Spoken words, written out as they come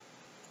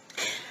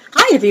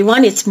Hi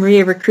everyone, it's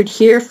Maria Rekrut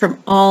here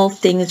from All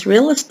Things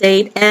Real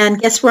Estate, and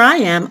guess where I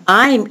am?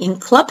 I'm in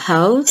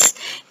Clubhouse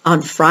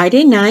on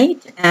Friday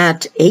night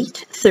at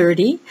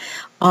 8:30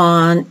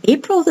 on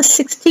April the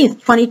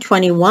 16th,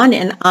 2021,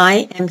 and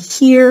I am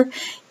here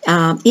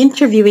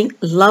interviewing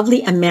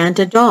lovely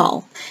Amanda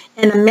Dahl.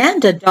 And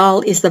Amanda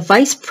Dahl is the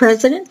Vice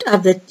President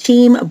of the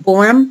Team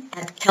Borum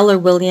at Keller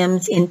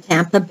Williams in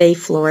Tampa Bay,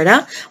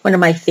 Florida, one of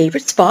my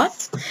favorite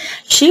spots.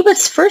 She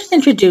was first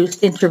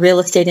introduced into real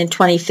estate in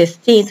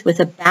 2015 with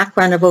a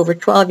background of over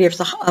 12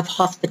 years of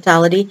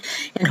hospitality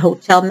and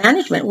hotel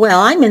management. Well,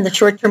 I'm in the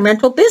short-term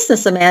rental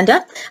business,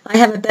 Amanda. I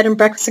have a bed and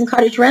breakfast and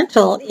cottage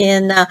rental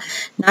in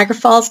Niagara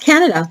Falls,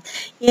 Canada.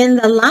 In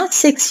the last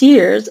 6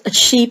 years,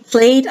 she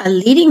played a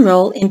leading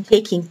role in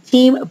taking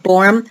Team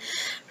Borum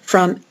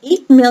from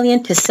 8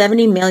 million to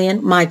 70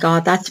 million. My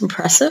God, that's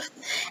impressive.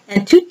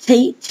 And two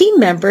team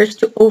members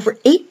to over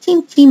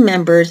 18 team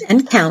members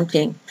and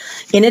counting.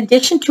 In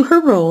addition to her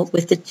role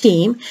with the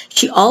team,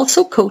 she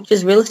also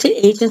coaches real estate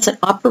agents and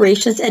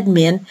operations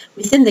admin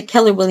within the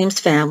Keller Williams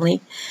family,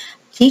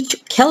 teach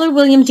Keller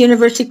Williams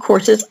University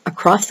courses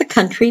across the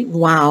country,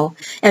 wow,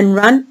 and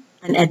run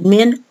an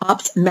admin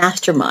ops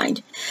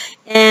mastermind.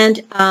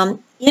 And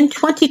in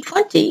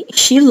 2020,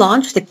 she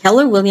launched the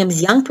Keller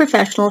Williams Young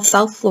Professional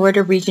South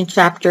Florida Region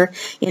Chapter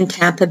in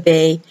Tampa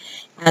Bay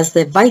as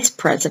the Vice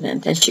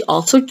President. And she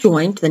also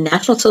joined the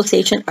National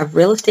Association of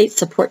Real Estate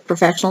Support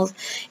Professionals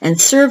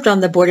and served on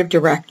the Board of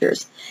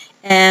Directors.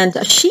 And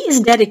she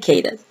is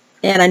dedicated.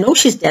 And I know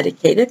she's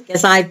dedicated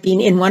because I've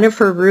been in one of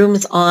her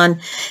rooms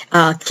on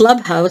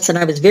Clubhouse, and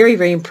I was very,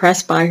 very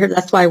impressed by her.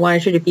 That's why I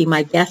wanted her to be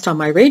my guest on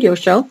my radio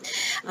show.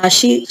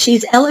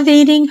 She's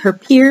elevating her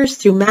peers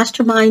through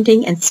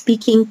masterminding and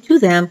speaking to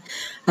them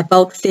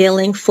about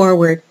failing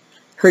forward.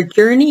 Her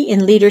journey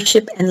in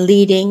leadership and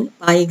leading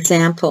by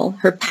example.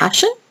 Her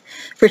passion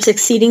for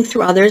succeeding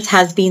through others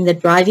has been the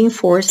driving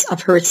force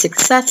of her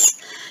success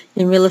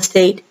in real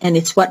estate, and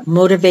it's what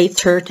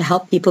motivates her to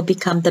help people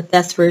become the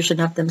best version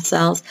of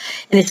themselves.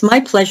 And it's my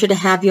pleasure to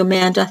have you,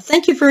 Amanda.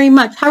 Thank you very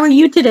much. How are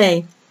you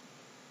today?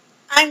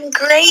 I'm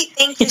great.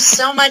 Thank you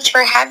so much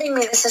for having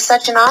me. This is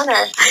such an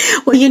honor.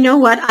 Well, you know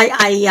what?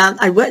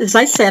 As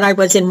I said, I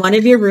was in one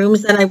of your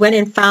rooms, then I went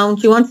and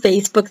found you on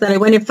Facebook, then I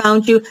went and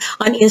found you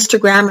on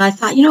Instagram, and I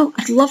thought,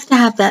 I'd love to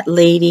have that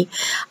lady,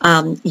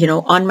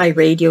 on my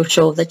radio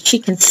show, that she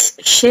can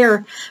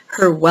share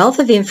her wealth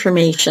of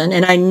information.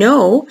 And I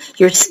know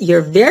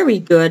you're very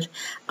good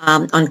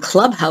on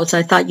Clubhouse.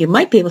 I thought you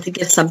might be able to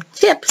give some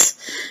tips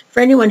for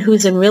anyone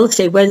who's in real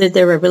estate, whether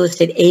they're a real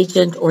estate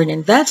agent or an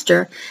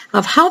investor,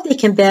 of how they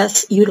can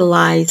best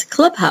utilize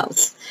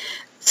Clubhouse.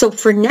 So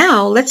for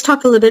now, let's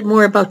talk a little bit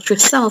more about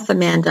yourself,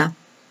 Amanda.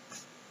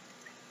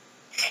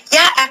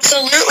 Yeah,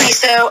 absolutely.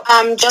 So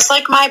just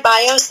like my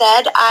bio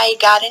said, I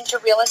got into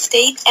real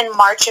estate in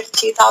March of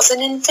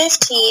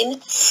 2015,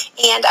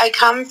 and I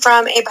come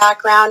from a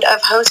background of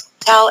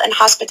hotel and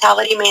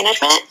hospitality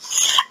management.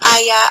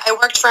 I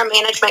worked for a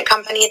management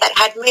company that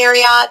had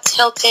Marriott's,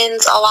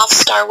 Hilton's, Aloft,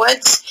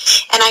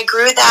 Starwoods, and I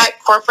grew that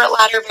corporate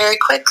ladder very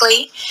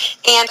quickly,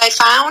 and I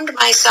found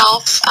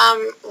myself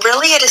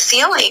really at a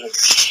ceiling,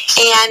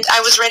 and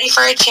I was ready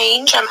for a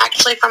change. I'm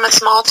actually from a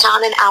small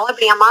town in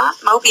Alabama,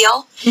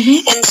 Mobile,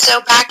 and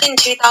so back in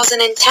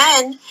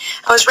 2010,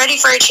 I was ready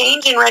for a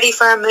change and ready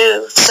for a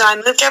move. So I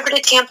moved over to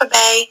Tampa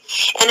Bay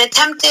and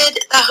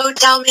attempted the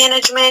hotel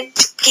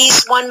management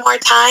piece one more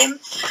time,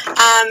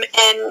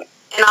 and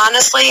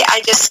honestly,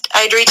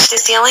 I'd reached a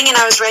ceiling and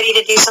I was ready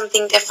to do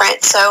something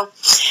different. So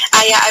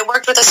I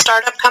worked with a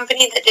startup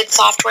company that did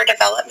software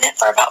development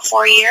for about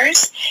 4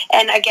 years,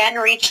 and again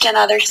reached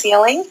another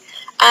ceiling.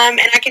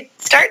 And I could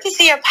start to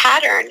see a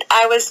pattern.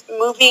 I was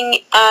moving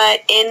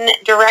in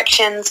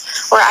directions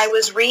where I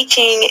was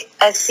reaching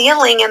a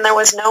ceiling and there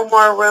was no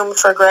more room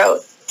for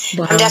growth.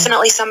 Wow. I'm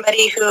definitely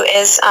somebody who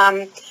is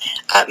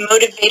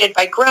motivated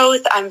by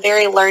growth. I'm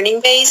very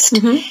learning-based.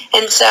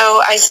 And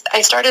so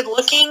I started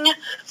looking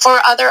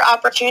for other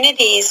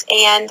opportunities,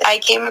 and I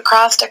came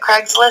across a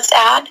Craigslist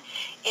ad,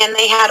 and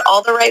they had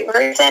all the right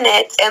words in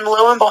it. And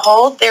lo and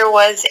behold, there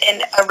was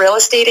a real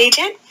estate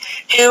agent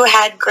who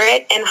had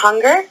grit and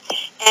hunger,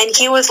 and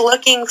he was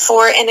looking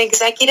for an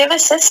executive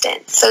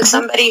assistant, so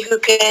somebody who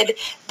could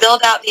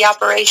build out the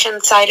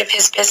operations side of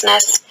his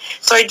business.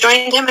 So I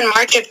joined him in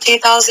March of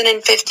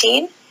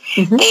 2015,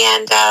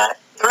 and the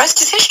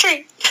rest is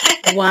history.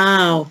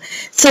 Wow.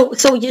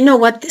 So you know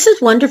what? This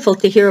is wonderful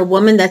to hear a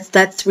woman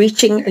that's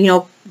reaching,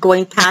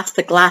 going past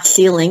the glass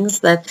ceilings,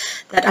 that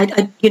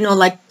I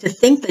like to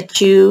think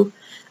that you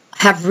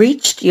have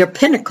reached your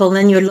pinnacle and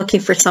then you're looking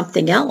for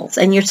something else.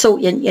 And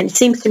and it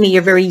seems to me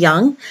you're very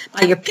young.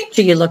 By your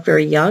picture, you look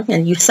very young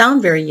and you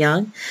sound very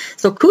young.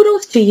 So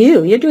kudos to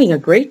you. You're doing a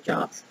great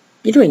job.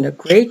 You're doing a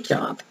great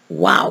job.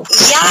 Wow.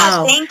 Yeah,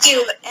 Wow. thank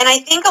you. And I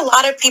think a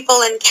lot of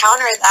people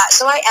encounter that.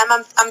 So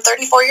I'm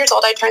 34 years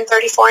old. I turned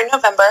 34 in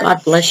November.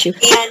 God bless you.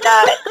 And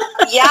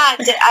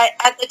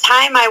at the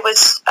time I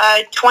was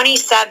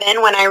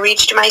 27 when I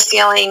reached my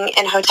ceiling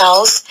in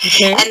hotels.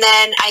 Okay. And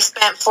then I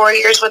spent 4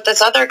 years with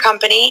this other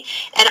company.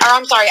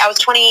 I'm sorry, I was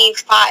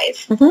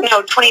 25.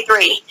 No,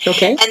 23.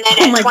 Okay. And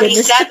then at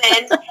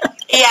 27,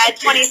 at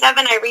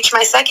 27, I reached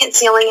my second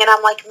ceiling, and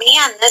I'm like,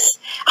 man,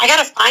 I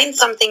got to find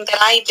something that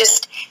I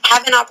just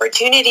have an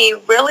opportunity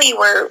really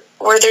where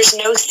there's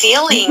no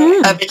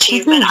ceiling of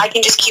achievement. I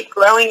can just keep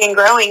growing and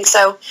growing.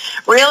 So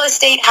real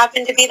estate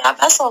happened to be that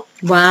vessel.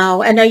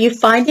 Wow. And are you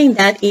finding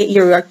that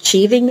you're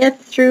achieving it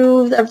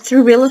through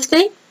real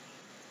estate?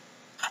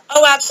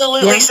 Oh,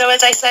 absolutely. Yeah. So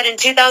as I said, in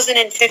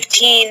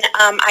 2015,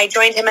 I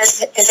joined him as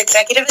his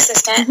executive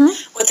assistant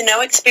with no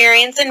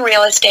experience in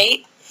real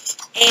estate.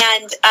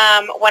 And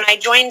when I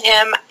joined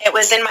him, it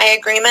was in my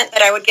agreement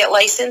that I would get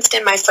licensed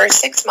in my first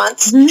 6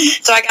 months.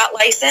 So I got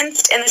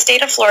licensed in the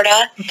state of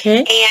Florida.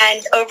 Okay.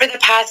 And over the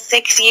past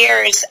 6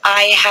 years,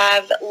 I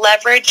have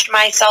leveraged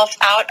myself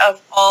out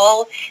of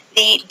all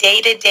the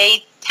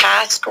day-to-day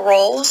task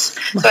roles.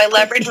 So I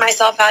leveraged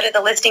myself out of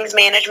the listings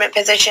management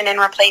position and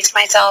replaced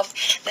myself,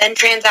 then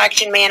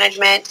transaction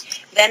management,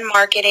 then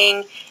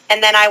marketing.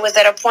 And then I was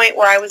at a point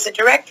where I was a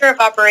director of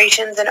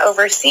operations and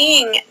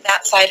overseeing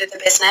that side of the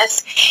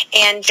business.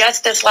 And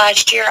just this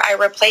last year, I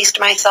replaced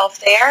myself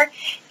there,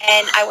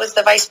 and I was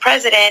the vice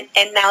president.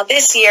 And now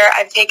this year,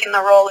 I've taken the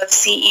role of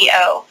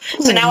CEO.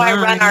 So now I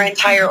run our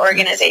entire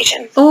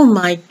organization. Oh,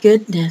 my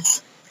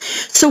goodness.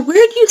 So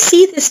where do you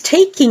see this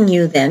taking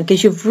you then?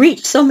 Because you've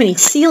reached so many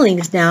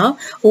ceilings now.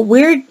 Well,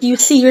 where do you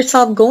see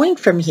yourself going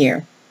from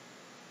here?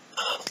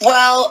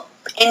 Well,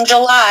 in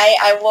July,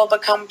 I will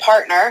become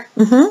partner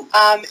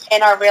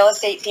in our real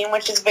estate team,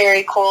 which is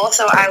very cool.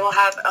 So I will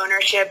have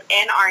ownership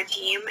in our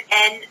team.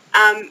 And,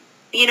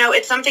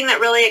 it's something that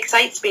really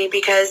excites me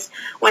because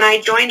when I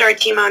joined our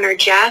team owner,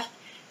 Jeff,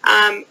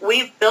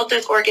 we've built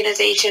this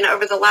organization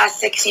over the last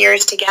 6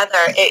 years together.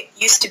 It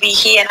used to be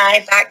he and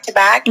I back to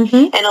back in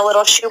a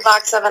little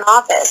shoebox of an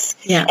office.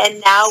 Yeah.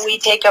 And now we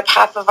take up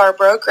half of our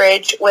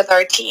brokerage with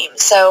our team.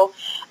 So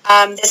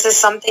this is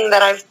something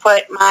that I've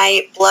put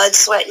my blood,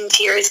 sweat, and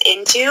tears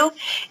into.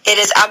 It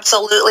is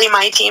absolutely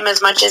my team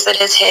as much as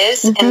it is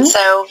his. And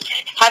so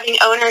having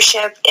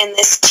ownership in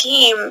this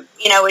team,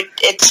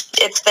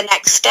 it's the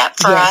next step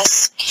for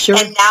us. Sure.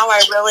 And now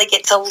I really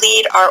get to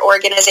lead our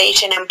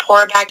organization and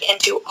pour back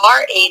into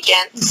our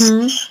agents.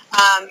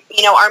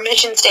 Our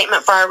mission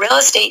statement for our real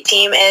estate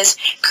team is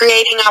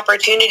creating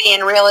opportunity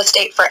in real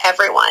estate for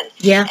everyone.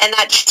 Yeah. And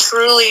that's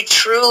truly,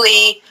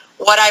 truly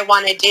what I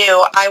want to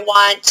do. I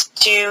want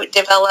to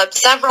develop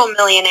several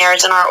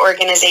millionaires in our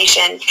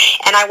organization,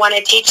 and I want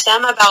to teach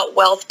them about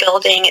wealth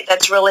building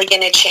that's really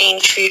going to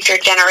change future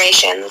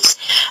generations.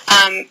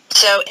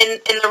 So in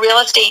the real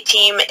estate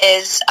team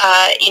is,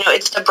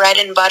 it's the bread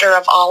and butter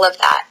of all of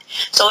that.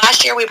 So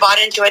last year we bought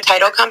into a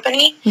title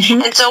company,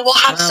 and so we'll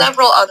have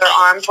several other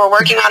arms. We're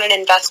working on an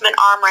investment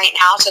arm right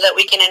now so that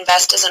we can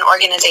invest as an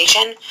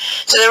organization.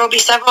 So there will be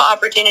several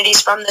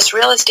opportunities from this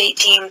real estate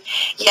team,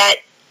 yet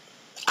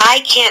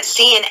I can't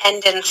see an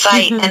end in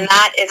sight, and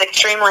that is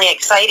extremely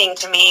exciting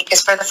to me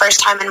because for the first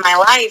time in my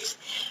life,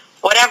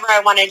 whatever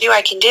I want to do,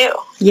 I can do.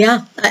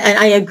 Yeah,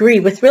 I agree.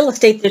 With real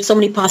estate, there's so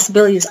many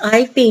possibilities.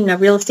 I've been a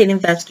real estate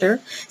investor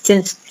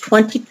since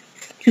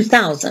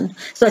 2000,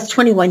 so that's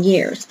 21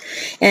 years.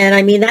 And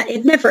I mean, that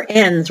it never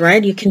ends,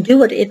 right? You can do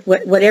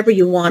whatever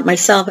you want.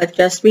 Myself, I've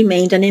just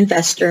remained an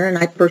investor, and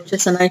I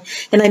purchase and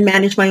I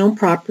manage my own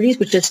properties,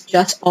 which is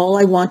just all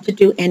I want to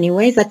do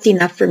anyways. That's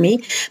enough for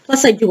me.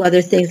 Plus, I do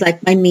other things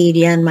like my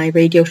media and my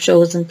radio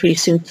shows and pretty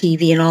soon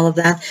TV and all of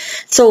that.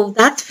 So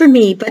that's for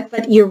me.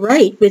 But you're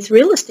right. With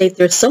real estate,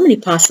 there's so many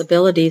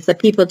possibilities that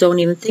people don't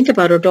even think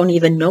about or don't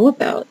even know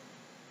about.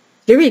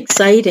 Very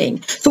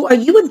exciting. So are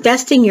you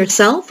investing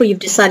yourself, or you've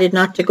decided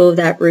not to go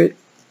that route?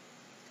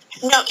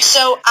 No,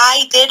 so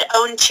I did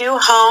own 2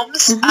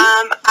 homes.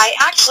 I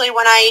actually,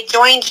 when I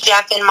joined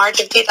Jeff in March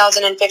of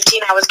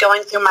 2015, I was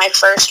going through my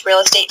first real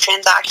estate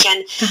transaction,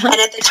 and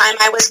at the time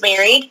I was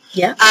married.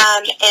 Yeah.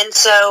 And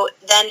so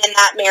then in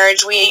that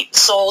marriage, we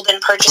sold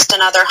and purchased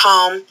another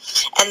home,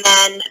 and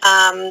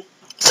then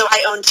so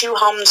I own 2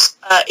 homes.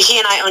 He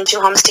and I own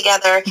 2 homes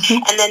together.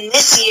 And then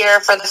this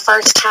year, for the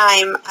first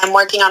time, I'm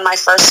working on my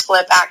first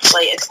flip,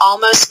 actually. It's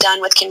almost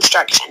done with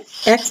construction.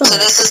 Excellent. So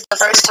this is the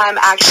first time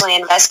actually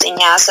investing,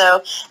 yeah.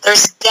 So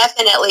there's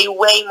definitely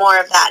way more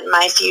of that in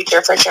my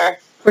future, for sure.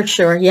 For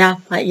sure, yeah,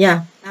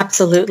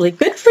 absolutely.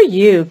 Good for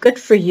you, good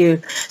for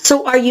you.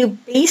 So are you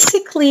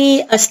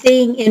basically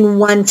staying in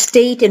one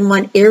state, in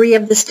one area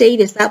of the state?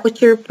 Is that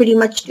what you're pretty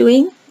much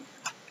doing?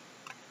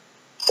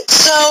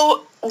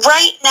 So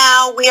right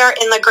now, we are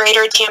in the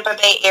greater Tampa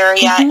Bay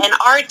area, and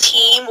our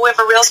team, we have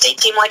a real estate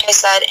team, like I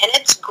said, and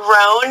it's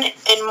grown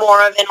in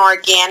more of an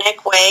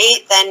organic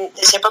way than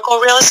the typical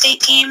real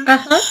estate team.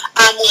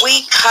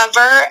 We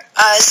cover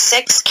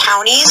 6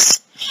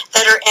 counties.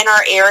 that are in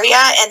our area,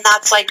 and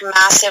that's like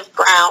massive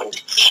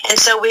ground. And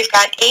so we've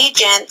got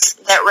agents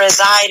that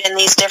reside in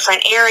these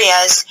different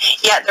areas,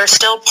 yet they're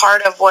still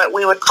part of what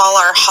we would call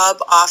our hub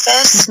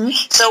office.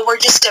 So we're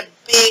just a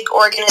big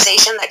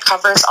organization that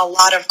covers a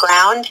lot of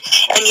ground,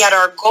 and yet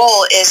our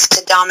goal is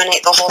to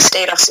dominate the whole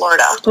state of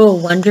Florida. Oh,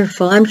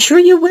 wonderful. I'm sure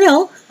you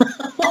will.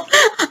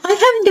 I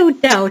have no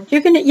doubt.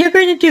 You're gonna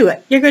do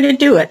it. You're gonna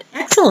do it.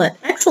 Excellent,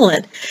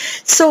 excellent.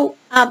 So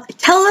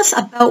tell us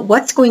about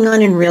what's going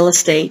on in real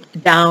estate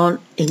down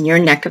in your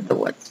neck of the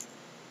woods.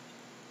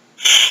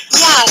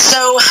 Yeah,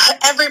 so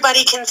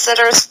everybody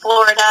considers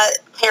Florida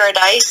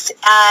paradise,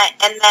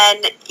 and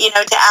then,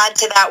 to add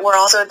to that, we're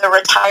also the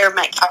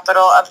retirement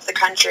capital of the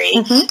country,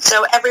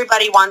 so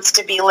everybody wants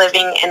to be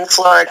living in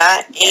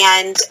Florida,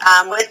 and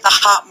with the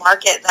hot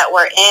market that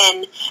we're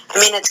in, I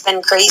mean, it's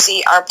been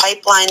crazy. Our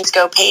pipelines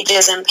go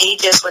pages and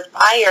pages with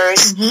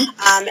buyers,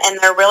 and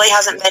there really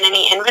hasn't been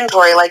any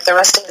inventory like the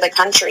rest of the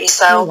country,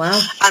 so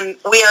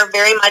we are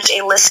very much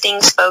a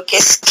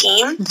listings-focused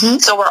team,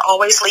 so we're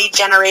always lead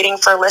generating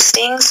for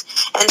listings,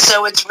 and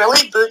so it's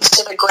really boots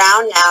to the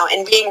ground now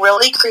and being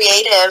really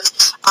creative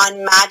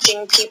on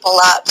matching people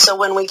up. So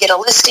when we get a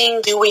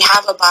listing, do we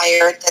have a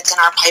buyer that's in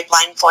our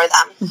pipeline for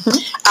them?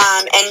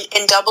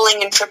 And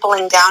doubling and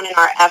tripling down in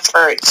our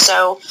efforts.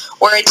 So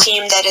we're a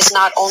team that is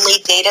not only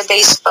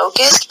database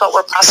focused, but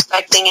we're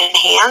prospecting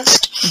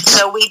enhanced.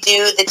 So we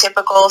do the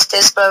typical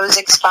FISBOs,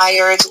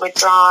 expireds,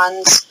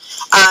 withdrawns,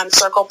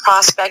 circle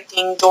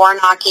prospecting, door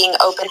knocking,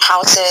 open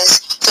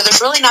houses. So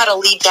there's really not a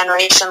lead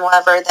generation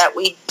lever that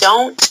we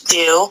don't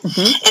do.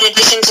 In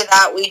addition to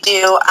that, we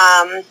do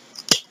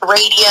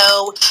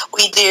radio,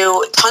 we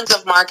do tons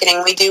of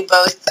marketing. We do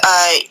both,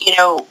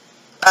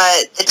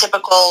 the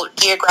typical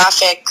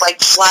geographic,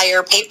 like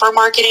flyer paper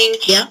marketing.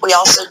 We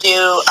also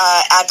do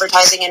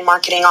advertising and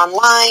marketing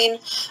online.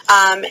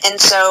 And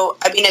so,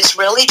 I mean, it's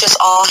really just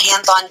all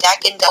hands on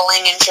deck and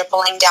doubling and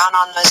tripling down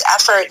on those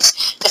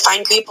efforts to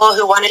find people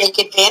who want to take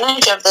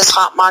advantage of this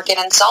hot market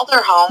and sell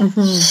their home.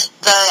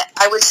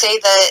 I would say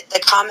the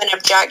common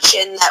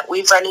objection that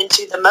we've run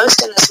into the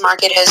most in this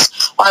market is,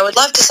 well, I would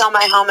love to sell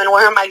my home, and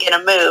where am I going to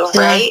move,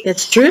 right?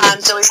 It's true.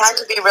 So we've had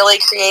to be really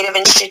creative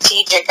and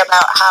strategic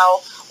about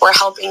how we're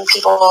helping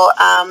people,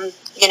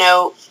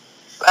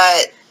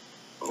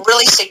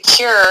 really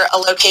secure a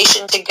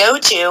location to go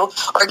to,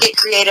 or get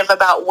creative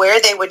about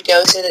where they would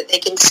go so that they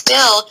can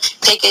still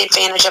take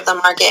advantage of the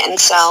market and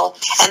sell.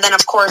 And then,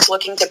 of course,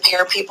 looking to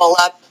pair people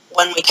up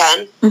when we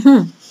can.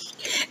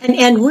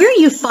 And where are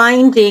you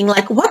finding,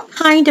 like, what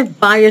kind of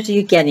buyers are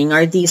you getting?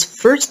 Are these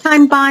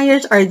first-time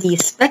buyers? Are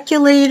these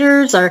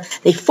speculators? Are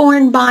they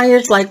foreign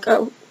buyers? Like,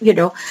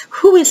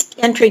 who is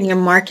entering your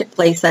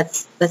marketplace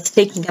that's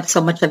taking up so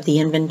much of the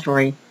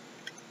inventory?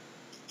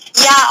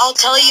 Yeah, I'll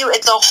tell you,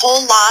 it's a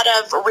whole lot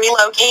of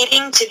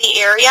relocating to the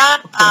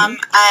area.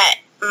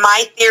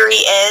 My theory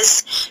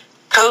is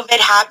COVID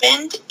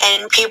happened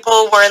and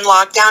people were in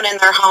lockdown in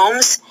their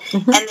homes,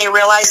 and they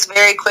realized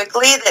very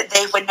quickly that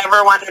they would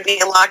never want to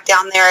be locked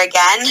down there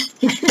again.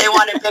 They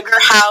want a bigger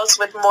house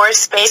with more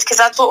space, because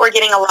that's what we're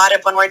getting a lot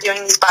of when we're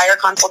doing these buyer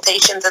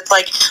consultations. It's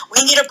like,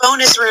 we need a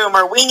bonus room,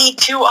 or we need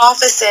 2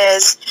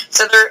 offices.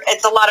 So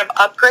it's a lot of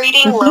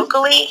upgrading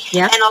locally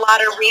and a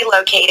lot of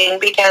relocating,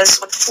 because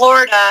with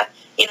Florida,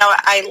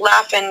 I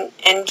laugh and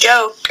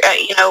joke,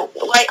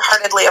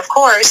 lightheartedly, of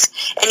course,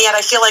 and yet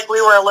I feel like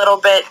we were a little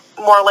bit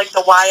more like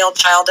the wild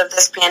child of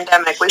this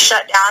pandemic. We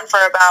shut down for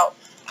about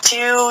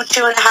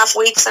 2.5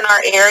 weeks in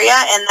our area,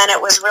 and then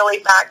it was really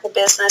back to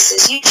business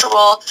as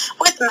usual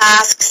with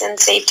masks and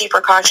safety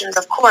precautions,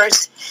 of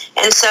course.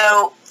 And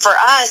so for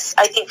us,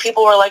 I think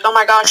people were like, oh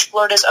my gosh,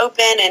 Florida's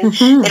open, and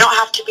they don't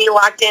have to be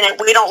locked in, and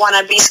we don't want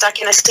to be stuck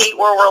in a state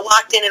where we're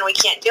locked in and we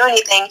can't do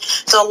anything.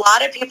 So a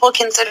lot of people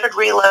considered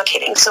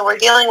relocating. So we're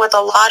dealing with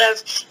a lot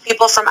of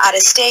people from out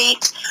of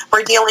state.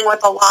 We're dealing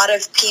with a lot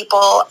of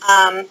people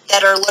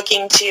that are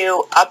looking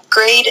to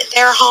upgrade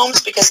their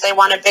homes because they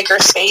want a bigger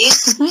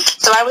space.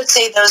 So I would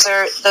say those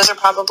are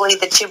probably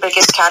the 2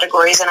 biggest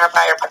categories in our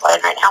buyer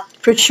pipeline right now.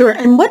 For sure.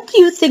 And what do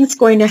you think is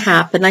going to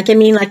happen?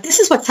 This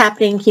is what's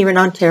happening here in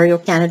Ontario,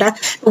 Canada.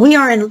 We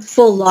are in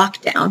full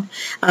lockdown.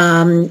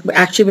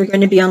 Actually, we're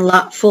going to be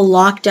on full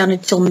lockdown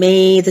until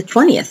May the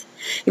 20th.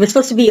 It was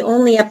supposed to be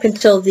only up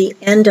until the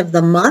end of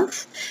the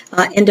month,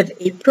 end of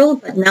April,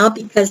 but now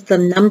because the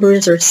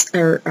numbers are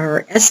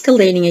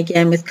escalating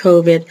again with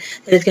COVID,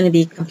 there's going to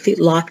be complete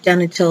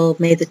lockdown until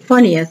May the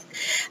 20th.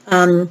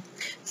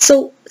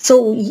 So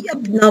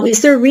now,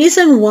 is there a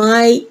reason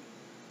why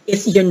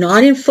if you're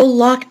not in full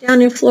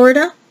lockdown in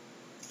Florida?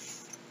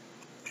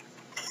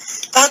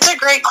 That's a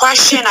great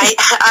question.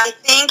 I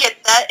think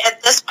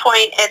at this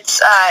point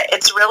it's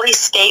really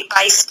state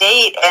by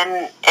state,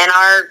 and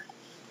our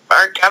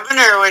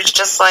governor was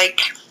just like,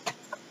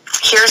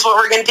 here's what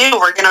we're going to do.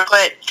 We're going to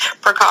put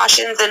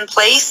precautions in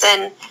place,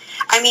 and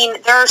I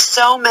mean, there are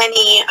so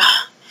many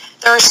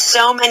There are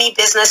so many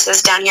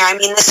businesses down here. I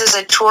mean, this is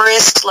a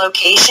tourist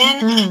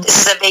location.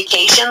 This is a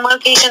vacation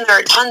location. There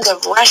are tons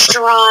of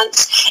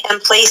restaurants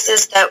and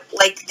places that,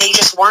 like, they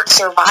just weren't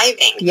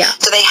surviving.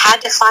 So they had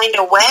to find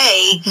a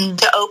way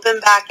to open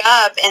back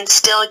up and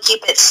still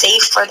keep it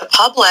safe for the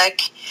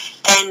public.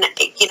 And,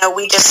 you know,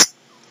 we just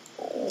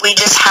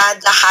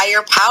had the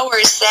higher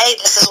powers say,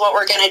 this is what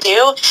we're going to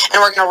do,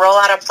 and we're going to roll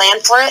out a plan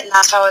for it, and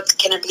that's how it's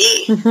going to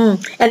be.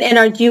 And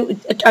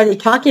are they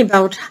talking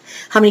about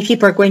how many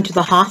people are going to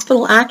the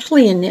hospital,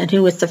 actually, and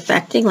who it's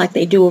affecting, like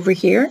they do over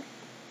here?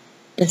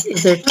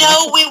 Is there...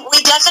 No,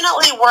 we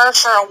definitely were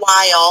for a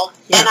while,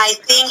 and I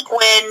think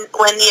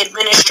when the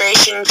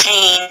administration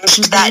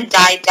changed, that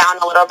died down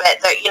a little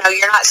bit. That, you know,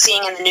 you're not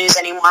seeing in the news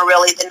anymore,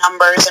 really, the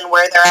numbers and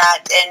where they're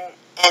at,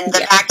 and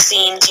the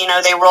vaccines, you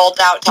know, they rolled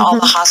out to all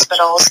the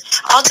hospitals.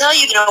 I'll tell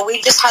you, you know,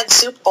 we just had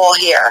Super Bowl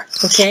here.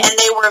 And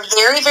they were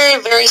very,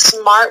 very, very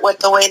smart with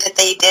the way that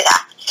they did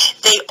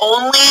it. They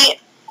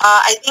only,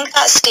 I think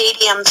that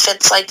stadium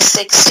fits like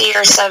 60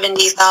 or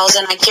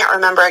 70,000. I can't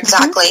remember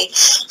exactly.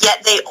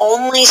 Yet they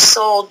only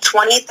sold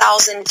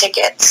 20,000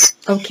 tickets.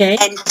 And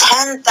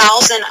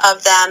 10,000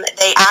 of them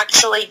they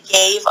actually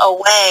gave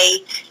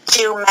away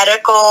to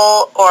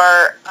medical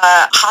or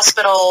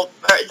hospital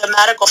or the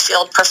medical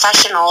field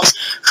professionals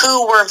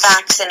who were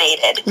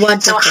vaccinated.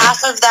 So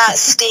half of that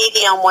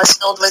stadium was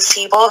filled with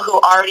people who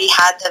already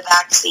had the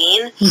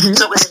vaccine.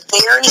 So it was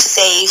very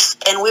safe,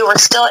 and we were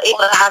still able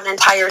to have an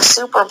entire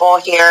Super Bowl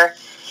here,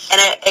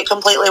 and it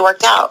completely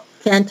worked out.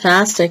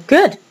 Fantastic.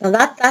 Good. Well,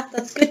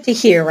 that's good to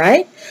hear,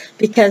 right?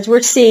 Because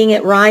we're seeing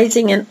it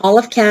rising in all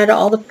of Canada,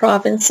 all the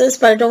provinces,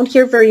 but I don't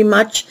hear very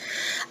much,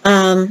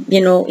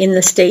 you know, in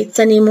the States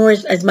anymore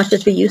as much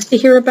as we used to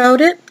hear about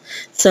it.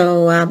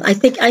 So I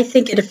think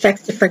it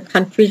affects different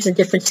countries and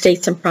different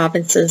states and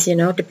provinces, you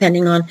know,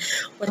 depending on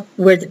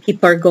where the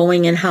people are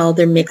going and how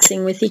they're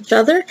mixing with each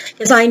other.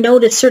 Because I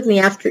noticed certainly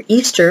after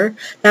Easter,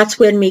 that's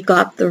when we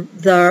got the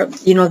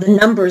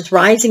numbers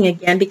rising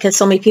again, because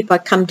so many people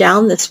had come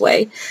down this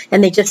way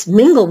and they just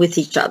mingle with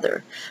each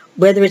other,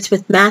 whether it's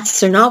with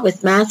masks or not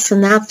with masks,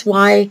 and that's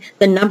why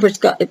the numbers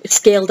got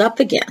scaled up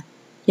again,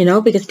 you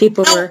know, because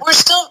people were... we're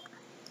still...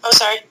 Oh,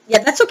 sorry. Yeah,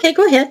 that's okay.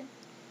 Go ahead.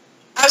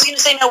 I was going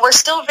to say, no, we're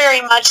still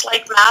very much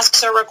like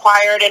masks are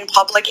required in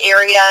public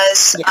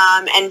areas,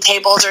 and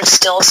tables are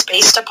still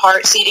spaced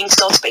apart, seating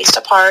still spaced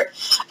apart.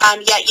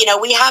 Yet, you know,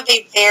 we have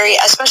a very,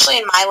 especially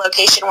in my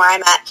location where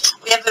I'm at,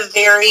 we have a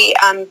very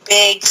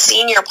big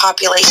senior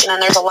population, and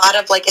there's a lot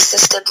of like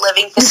assisted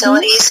living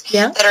facilities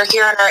that are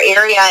here in our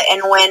area.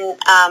 And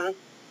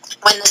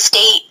when the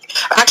state,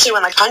 actually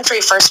when the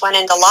country first went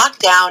into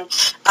lockdown,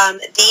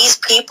 these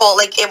people,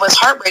 like, it was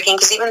heartbreaking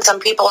because even some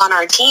people on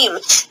our team,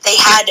 they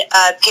had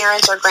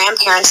parents or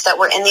grandparents that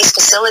were in these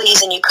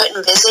facilities and you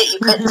couldn't visit, you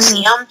couldn't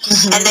see them,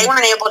 and they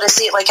weren't able to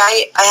see, like,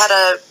 I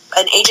had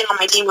an agent on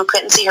my team who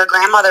couldn't see her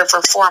grandmother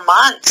for 4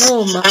 months.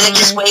 And they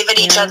just wave at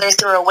each other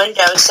through a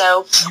window.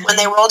 So when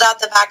they rolled out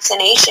the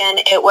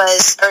vaccination,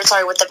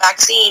 with the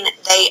vaccine,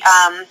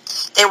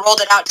 they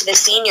rolled it out to the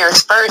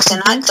seniors first,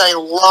 and that's a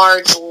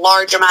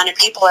large amount of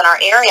people in our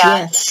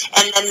area.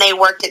 And then they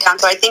worked it down.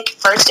 So I think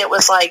first it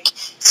was like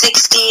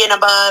 60 and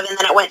above, and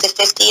then it went to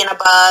 50 and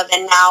above,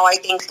 and now I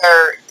think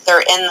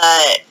they're in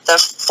the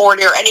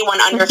 40, or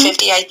anyone under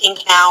 50, I think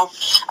now.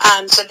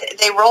 So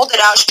they rolled it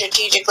out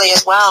strategically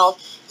as well.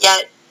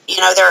 Yet, you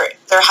know,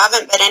 there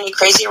haven't been any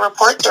crazy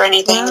reports or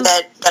anything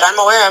that I'm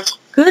aware of.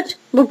 Good.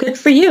 Well, good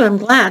for you. I'm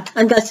glad.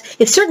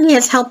 It certainly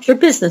has helped your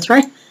business,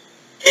 right?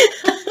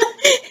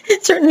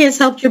 It certainly has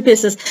helped your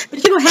business.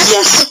 But, you know,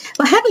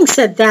 having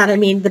said that, I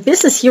mean, the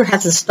business here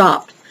hasn't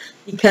stopped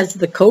because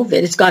of the COVID.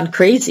 It's gone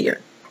crazier.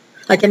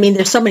 Like, I mean,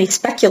 there's so many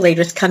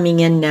speculators coming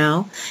in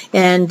now,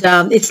 and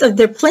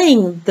they're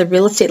playing the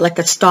real estate like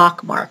a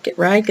stock market,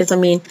 right? Because, I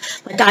mean,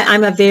 like,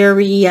 I'm a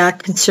very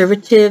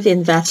conservative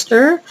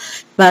investor,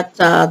 but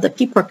the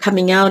people are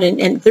coming out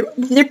and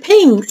they're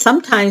paying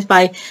sometimes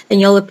by,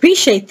 and you'll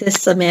appreciate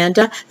this,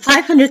 Amanda,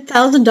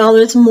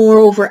 $500,000 more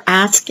over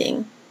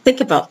asking. Think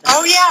about that.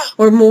 Oh,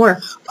 yeah. Or more.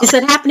 Is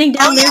that happening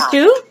down there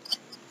too?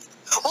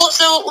 Well,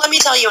 so let me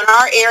tell you, in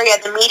our area,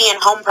 the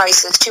median home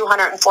price is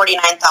 $249,000.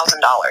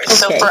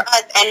 So for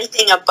us,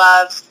 anything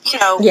above, you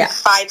know,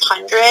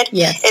 500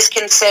 is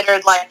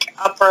considered like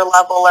upper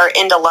level or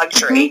into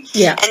luxury.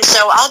 And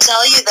so I'll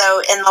tell you,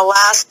 though, in the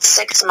last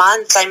 6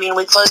 months, I mean,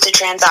 we closed a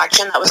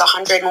transaction that was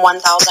 $101,000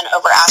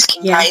 over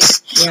asking price.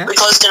 We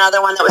closed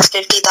another one that was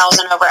 $50,000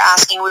 over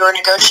asking. We were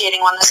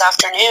negotiating one this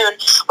afternoon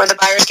where the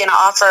buyer's going to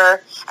offer,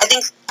 I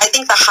think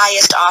the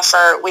highest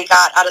offer we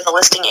got out of the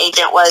listing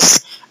agent was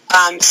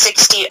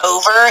 60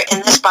 over,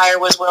 and this buyer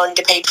was willing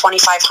to pay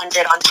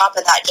 $2,500 on top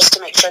of that just to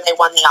make sure they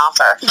won the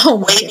offer.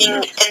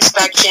 Waiving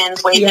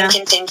inspections, waiving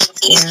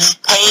contingencies,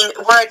 paying.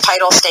 We're a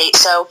title state,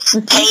 so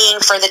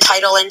paying for the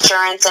title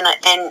insurance and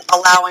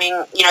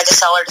allowing, you know, the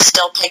seller to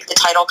still pick the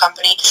title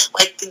company.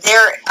 Like,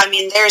 they're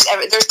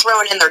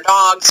throwing in their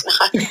dogs.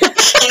 You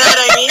know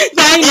what I mean?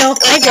 I know.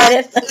 I get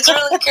it. It's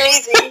really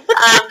crazy.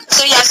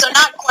 So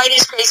not quite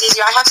as crazy as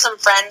you. I have some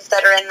friends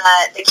that are in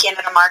the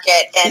Canada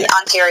market in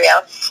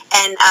Ontario,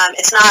 and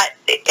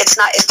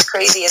it's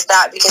crazy as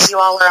that, because you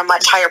all are a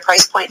much higher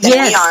price point than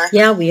we are.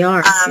 Yeah, we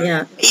are.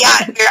 Yeah,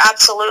 you're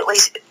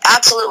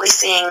absolutely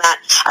seeing that.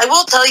 I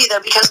will tell you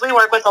though, because we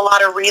work with a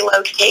lot of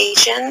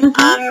relocation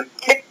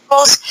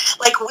individuals,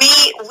 like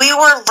we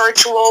were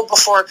virtual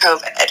before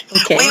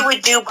COVID. Okay. We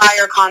would do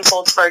buyer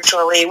consults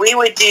virtually. We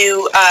would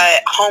do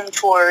home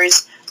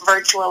tours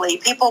virtually.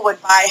 People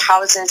would buy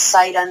houses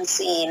sight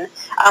unseen.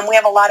 We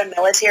have a lot of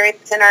military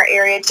in our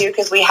area too,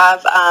 because we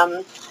have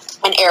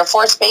an Air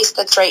Force base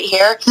that's right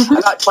here,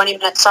 about 20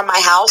 minutes from my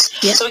house.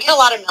 Yeah. So we get a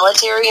lot of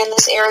military in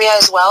this area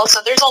as well. So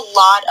there's a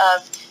lot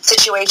of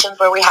situations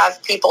where we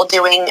have people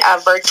doing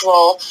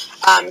virtual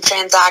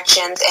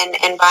transactions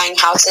and buying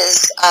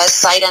houses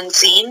sight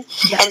unseen.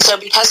 Yeah. And so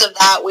because of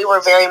that, we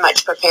were very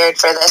much prepared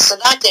for this. So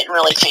that didn't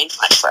really change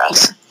much for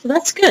us. Yeah. So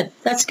that's good.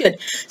 That's good.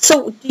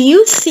 So do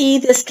you see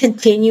this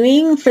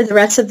continuing for the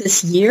rest of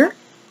this year?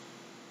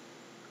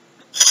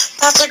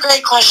 That's a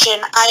great question.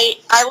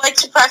 I like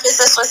to preface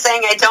this with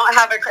saying I don't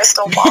have a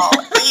crystal ball.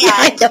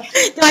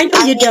 I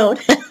know you don't.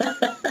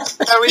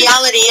 The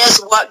reality is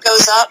what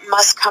goes up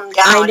must come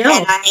down. I know.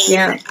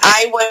 And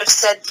I would have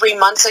said 3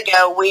 months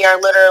ago, we are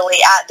literally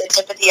at the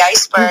tip of the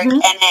iceberg,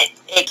 and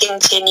it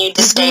continued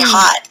to stay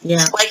hot.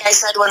 Yeah. Like I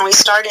said, when we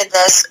started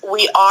this,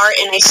 we are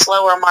in a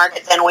slower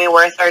market than we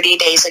were 30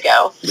 days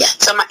ago. Yeah.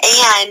 So,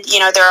 and,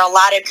 there are a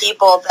lot of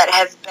people that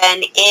have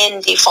been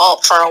in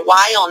default for a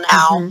while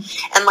now,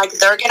 and like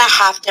they're going to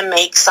have to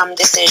make some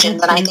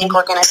decisions, and I think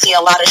we're going to see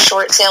a lot of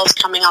short sales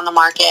coming on the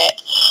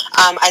market.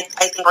 I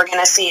think we're going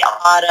to see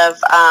a lot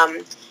of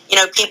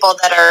people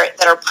that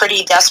are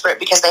pretty desperate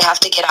because they have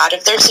to get out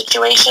of their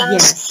situations.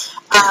 Yes.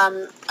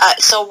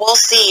 So we'll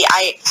see.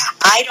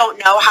 I don't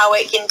know how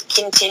it can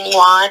continue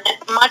on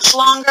much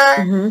longer,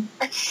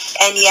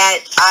 and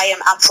yet I am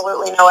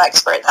absolutely no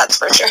expert, that's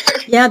for sure.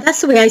 Yeah,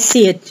 that's the way I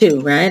see it too,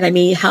 right? I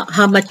mean,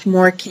 how much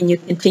more can you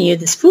continue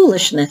this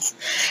foolishness?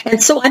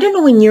 And so I don't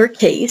know in your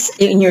case,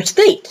 in your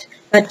state,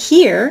 but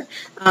here,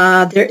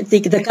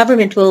 the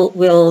government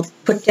will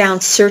put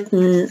down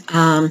certain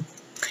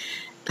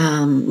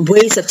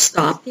ways of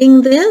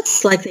stopping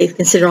this, like they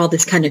consider all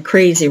this kind of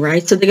crazy,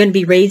 right? So they're going to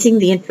be raising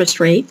the interest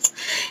rates,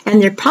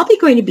 and they're probably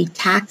going to be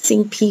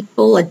taxing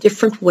people a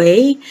different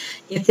way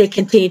if they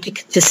continue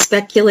to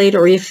speculate,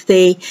 or if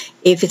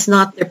it's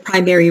not their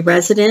primary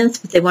residence,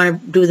 but they want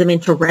to do them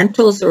into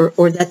rentals,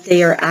 or that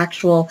they are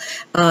actual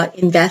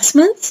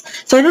investments.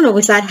 So I don't know,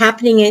 is that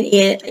happening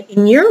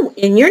in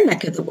your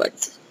neck of the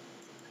woods?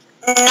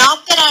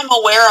 Not that I'm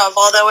aware of,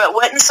 although it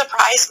wouldn't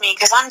surprise me,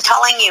 because I'm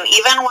telling you,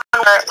 even when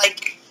we're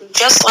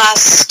just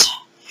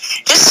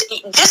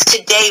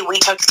today we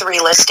took 3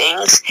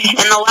 listings.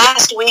 In the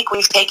last week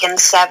we've taken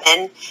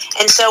 7.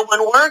 And so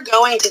when we're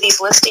going to these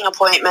listing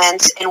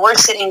appointments and we're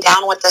sitting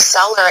down with the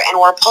seller and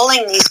we're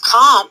pulling these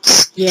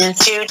comps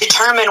to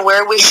determine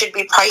where we should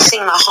be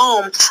pricing the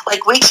home,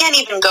 like we can't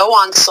even go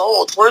on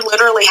sold. We're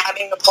literally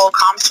having to pull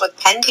comps with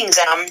pendings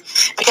in them,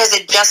 because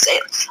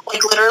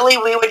like literally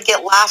we would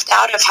get laughed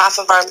out of half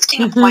of our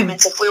listing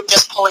appointments if we were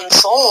just pulling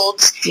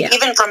solds,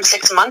 even from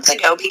 6 months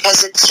ago,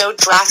 because it's so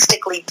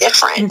drastically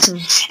different.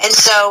 And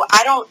so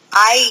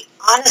I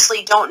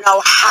honestly don't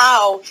know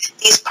how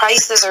these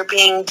prices are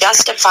being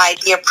justified.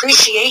 The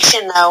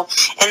appreciation, though,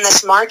 in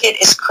this market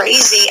is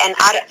crazy, and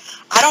I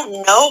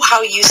don't know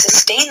how you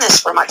sustain this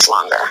for much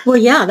longer. Well,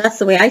 yeah, that's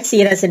the way I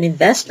see it as an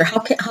investor.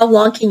 How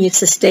long can you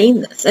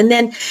sustain this? And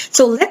then,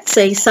 so let's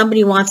say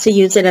somebody wants to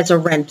use it as a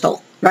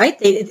rental, right?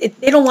 They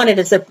don't want it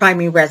as their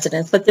primary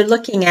residence, but they're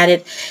looking at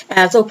it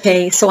as,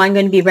 okay, so I'm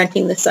going to be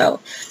renting this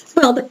out.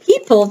 Well, the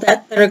people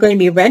that are going to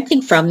be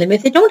renting from them,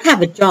 if they don't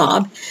have a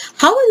job,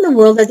 how in the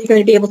world are they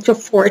going to be able to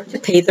afford to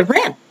pay the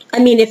rent? I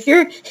mean, if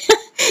you're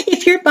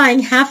buying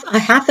a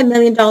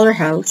 $500,000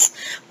 house,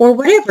 or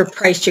whatever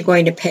price you're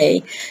going to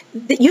pay,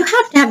 you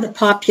have to have the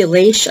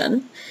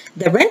population,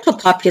 the rental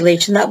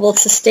population, that will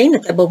sustain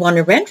it, that will want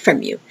to rent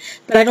from you.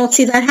 But I don't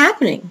see that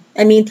happening.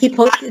 I mean,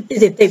 people,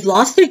 they've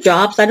lost their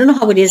jobs. I don't know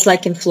how it is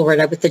like in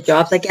Florida with the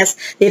jobs. I guess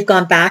they've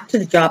gone back to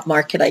the job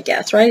market, I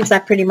guess, right? Is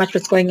that pretty much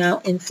what's going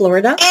on in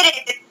Florida?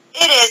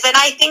 It is, and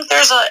I think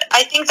there's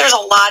a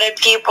lot of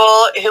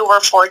people who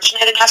were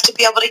fortunate enough to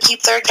be able to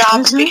keep their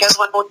jobs, because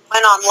when we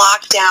went on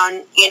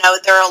lockdown,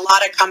 there are a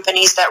lot of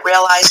companies that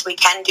realized we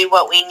can do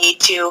what we need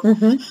to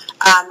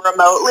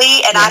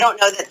remotely, and I don't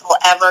know that they'll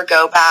ever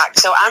go back.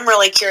 So I'm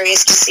really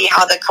curious to see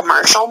how the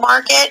commercial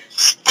market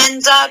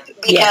ends up,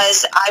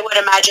 because I would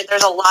imagine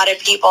there's a lot of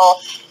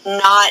people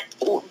not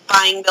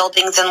buying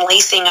buildings and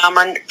leasing them,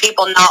 or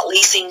people not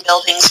leasing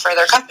buildings for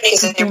their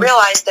companies, and they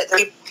realize that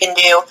people can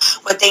do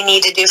what they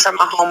need to do from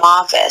a home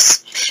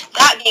office.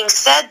 That being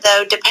said,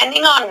 though,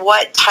 depending on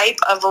what type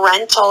of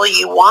rental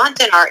you want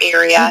in our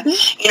area,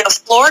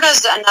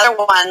 Florida's another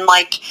one.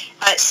 Like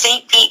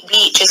St. Pete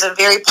Beach is a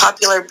very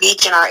popular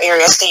beach in our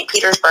area, St.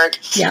 Petersburg.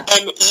 Yeah.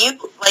 And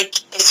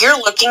if you're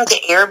looking to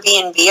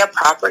Airbnb a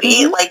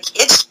property, like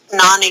it's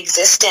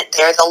non-existent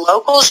there. The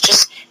locals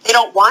just, they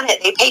don't want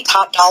it. They pay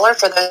top dollar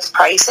for those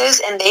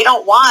prices, and they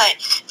don't want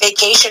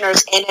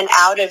vacationers in and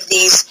out of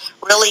these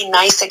really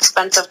nice,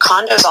 expensive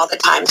condos all the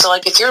time. So,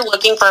 like, if you're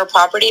looking for a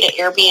property to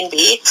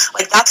Airbnb,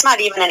 like, that's not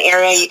even an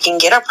area you can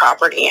get a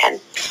property in.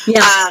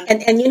 Yeah,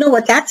 and you know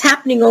what? That's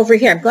happening over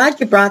here. I'm glad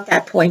you brought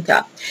that point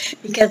up,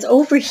 because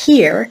over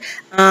here,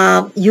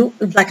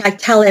 like I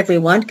tell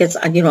everyone, because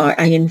you know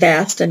I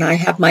invest and I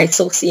have my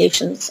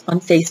associations on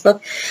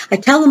Facebook. I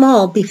tell them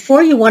all,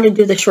 before you want to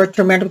do the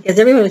short-term rental, because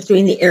everyone was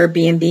doing the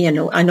Airbnb.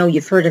 I know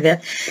you've heard of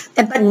it,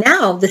 but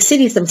now the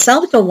cities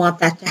themselves don't want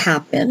that to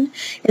happen.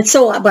 And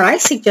so what I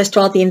suggest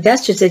to all the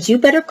investors is you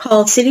better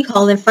call City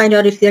Hall and find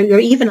out if you're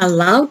even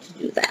allowed to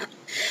do that.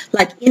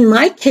 Like in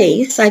my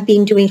case, I've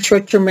been doing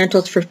short-term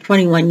rentals for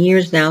 21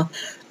 years now.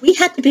 We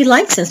had to be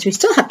licensed. We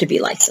still have to be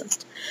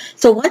licensed.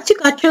 So once you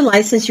got your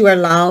license, you are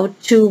allowed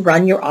to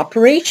run your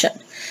operation.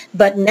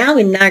 But now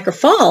in Niagara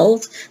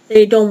Falls,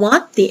 they don't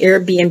want the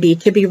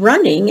Airbnb to be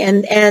running,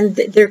 and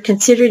they're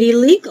considered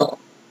illegal.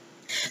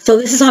 So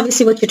this is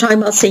obviously what you're talking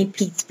about, St.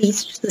 Pete's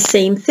Beach, the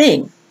same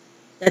thing,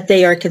 that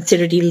they are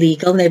considered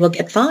illegal and they will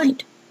get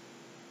fined.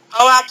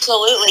 Oh,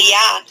 absolutely,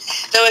 yeah.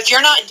 So if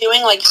you're not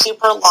doing like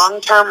super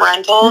long-term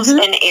rentals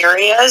in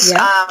areas,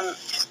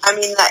 I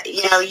mean that,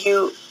 you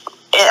know,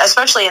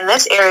 especially in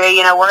this area,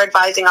 you know, we're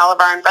advising all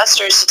of our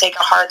investors to take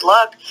a hard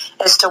look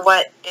as to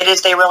what it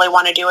is they really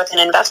want to do with an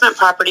investment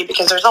property,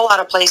 because there's a lot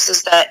of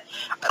places that,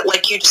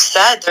 like you just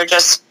said,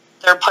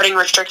 they're putting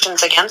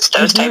restrictions against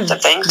those types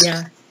of things.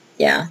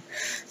 Yeah.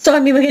 So, I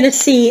mean, we're going to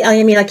see,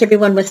 I mean, like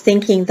everyone was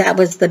thinking that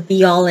was the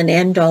be-all and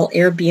end-all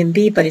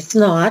Airbnb, but it's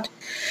not.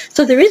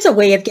 So there is a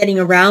way of getting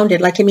around it.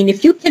 Like, I mean,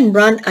 if you can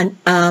run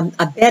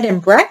a bed and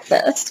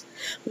breakfast,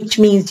 which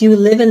means you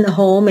live in the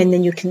home and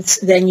then you can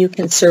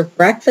serve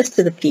breakfast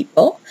to the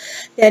people,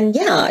 then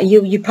yeah,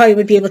 you probably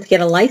would be able to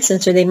get a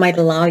license, or they might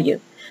allow you,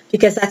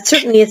 because that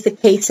certainly is the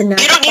case in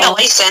Niagara Falls. You don't need a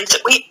license.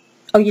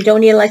 Oh, you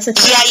don't need a license?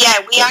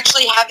 Yeah. We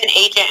actually have an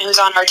agent who's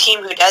on our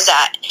team who does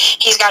that.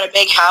 He's got a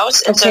big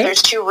house, and so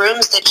there's 2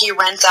 rooms that he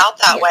rents out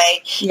that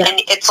way,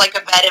 and it's like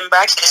a bed and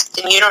breakfast,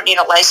 and you don't need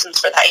a license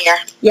for that here.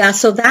 Yeah,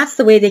 so that's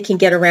the way they can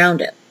get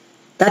around it.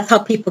 That's how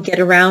people get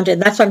around it.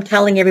 And that's what I'm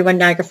telling everyone,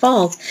 Niagara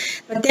Falls.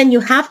 But then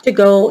you have to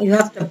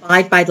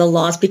abide by the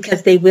laws,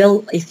 because they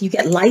will, if you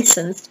get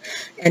licensed,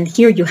 and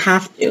here you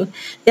have to,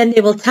 then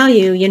they will tell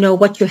you, you know,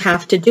 what you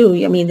have to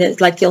do. I mean, it's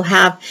like you'll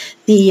have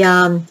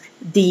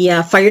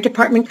the fire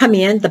department come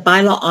in, the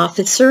bylaw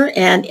officer,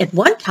 and at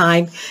one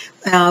time,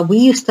 we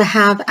used to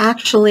have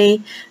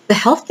actually the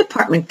health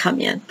department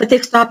come in, but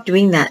they've stopped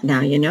doing that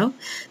now, you know.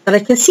 But I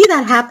can see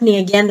that happening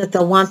again, that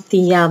they'll want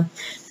the,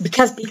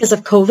 because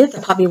of COVID,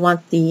 they'll probably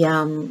want the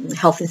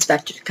health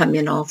inspector to come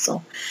in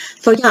also.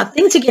 So yeah,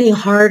 things are getting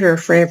harder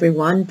for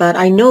everyone, but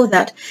I know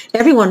that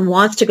everyone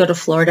wants to go to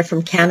Florida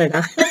from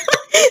Canada.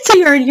 So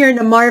you're in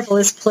a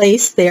marvelous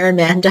place there,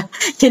 Amanda.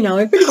 You know,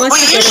 everybody wants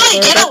to go to Florida. We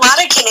usually get a lot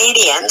of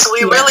Canadians.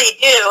 We really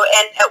do,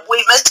 and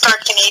we missed our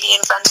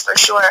Canadian friends for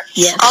sure.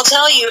 Yes. I'll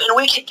tell you, and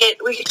we could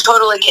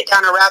totally get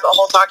down a rabbit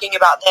hole talking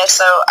about this.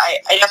 So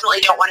I definitely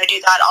don't want to do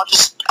that.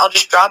 I'll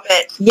just drop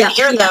it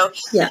here though.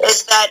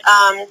 Is that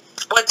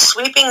what's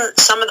sweeping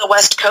some of the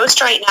West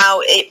Coast right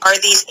now are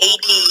these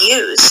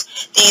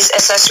ADUs, these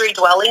accessory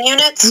dwelling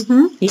units.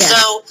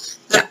 So.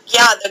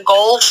 The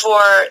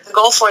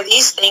goal for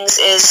these things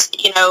is,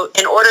 you know,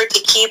 in order to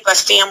keep a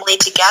family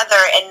together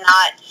and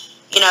not,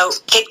 you know,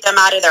 kick them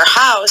out of their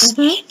house,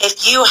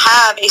 if you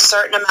have a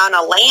certain amount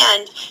of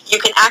land, you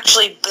can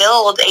actually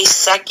build a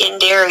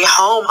secondary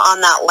home on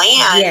that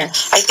land.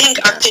 I think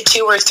up to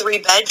 2 or 3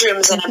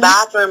 bedrooms and a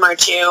bathroom or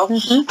 2,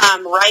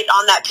 right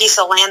on that piece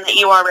of land that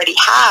you already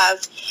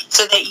have,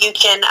 so that you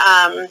can,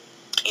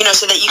 you know,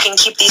 so that you can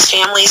keep these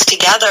families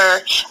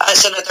together,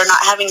 so that they're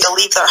not having to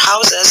leave their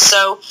houses.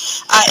 So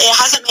it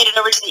hasn't made it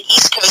over to the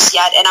East Coast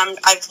yet, and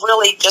I've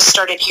really just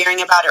started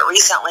hearing about it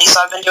recently,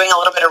 so I've been doing a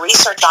little bit of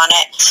research on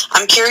it.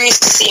 I'm curious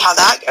to see how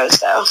that goes,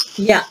 though.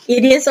 Yeah,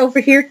 it is over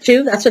here,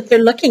 too. That's what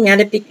they're looking at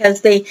it, because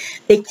they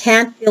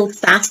can't build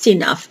fast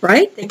enough,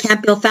 right? They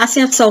can't build fast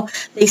enough, so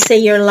they say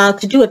you're allowed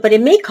to do it, but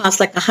it may cost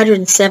like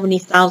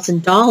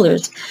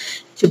 $170,000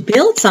 to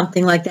build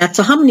something like that.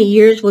 So how many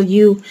years will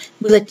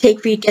it take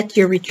for you to get to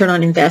your return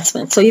on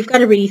investment? So you've got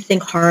to really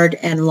think hard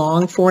and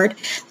long for it.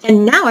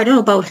 And now I don't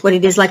know about what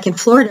it is like in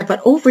Florida, but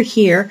over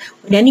here,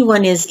 when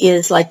anyone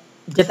is like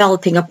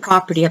developing a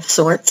property of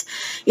sorts,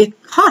 it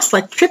costs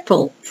like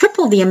triple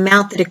the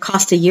amount that it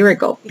cost a year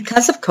ago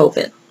because of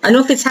COVID. I don't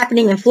know if it's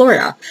happening in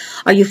Florida.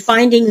 Are you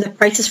finding the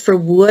prices for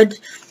wood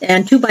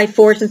and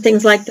 2x4s and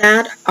things like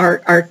that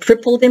are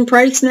tripled in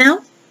price now?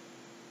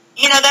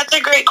 You know, that's a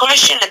great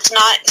question. It's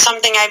not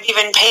something I've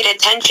even paid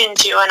attention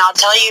to, and I'll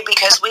tell you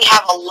because we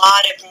have a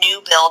lot of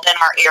new build in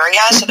our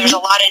area, so there's a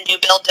lot of new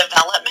build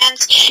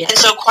developments, and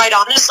so quite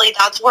honestly,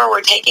 that's where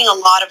we're taking a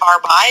lot of our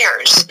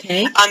buyers.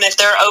 If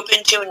they're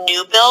open to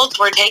new builds,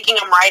 we're taking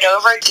them right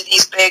over to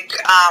these big,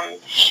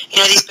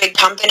 these big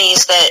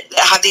companies that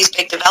have these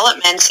big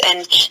developments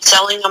and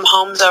selling them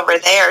homes over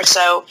there.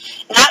 So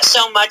not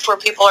so much where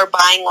people are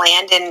buying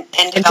land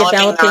and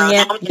developing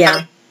their own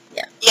homes.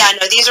 Yeah,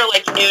 no, these are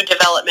like new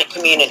development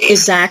communities.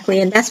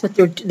 Exactly, and that's what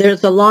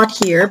there's a lot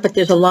here, but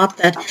there's a lot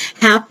that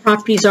have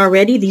properties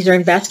already. These are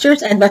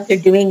investors, and what they're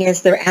doing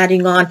is they're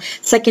adding on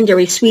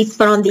secondary suites,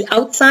 but on the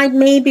outside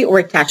maybe, or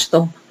attached to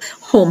the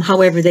home,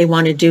 however they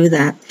want to do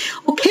that.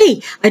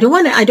 Okay, I don't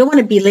want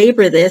to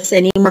belabor this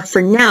anymore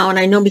for now, and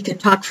I know we could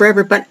talk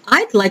forever, but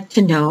I'd like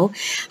to know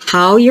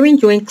how you're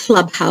enjoying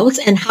Clubhouse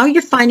and how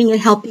you're finding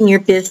it helping your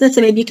business,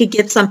 and maybe you could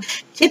give some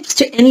tips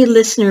to any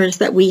listeners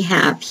that we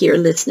have here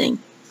listening.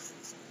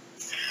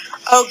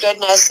 Oh,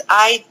 goodness.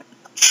 I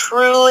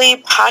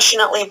truly,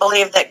 passionately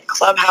believe that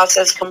Clubhouse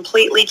has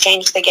completely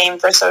changed the game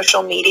for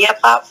social media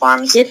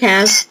platforms. It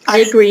has. I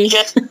agree.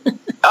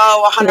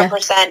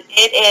 100%.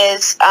 It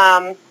is,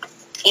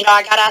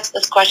 I got asked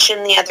this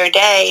question the other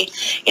day,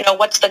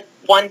 what's the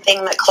one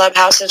thing that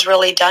Clubhouse has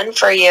really done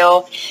for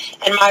you?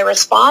 And my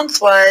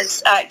response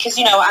was, because,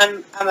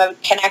 I'm a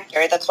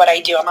connector. That's what I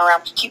do. I'm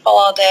around people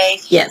all day.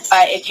 Yes.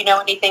 If you know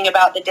anything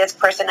about the DISC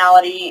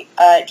personality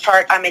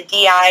chart, I'm a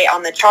DI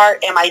on the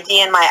chart, and my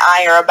D and my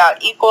I are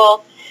about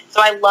equal.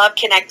 So I love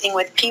connecting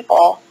with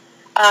people.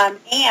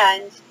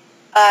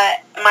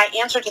 My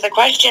answer to the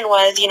question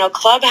was,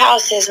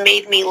 Clubhouse has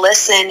made me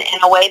listen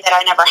in a way that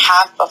I never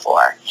have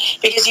before.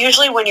 Because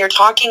usually when you're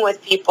talking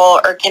with people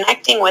or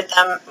connecting with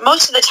them,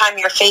 most of the time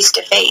you're face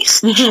to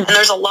face. And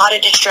there's a lot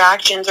of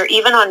distractions, or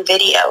even on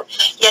video.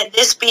 Yet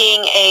this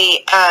being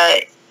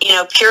a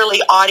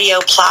purely audio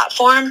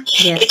platform,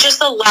 it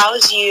just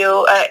allows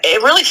you,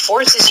 it really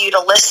forces you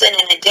to listen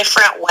in a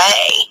different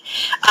way.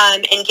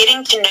 And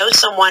getting to know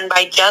someone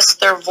by just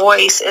their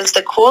voice is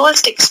the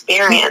coolest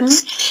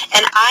experience.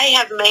 And I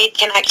have made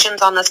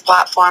connections on this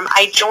platform.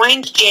 I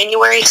joined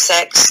January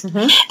 6th,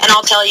 and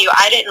I'll tell you,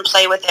 I didn't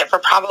play with it for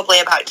probably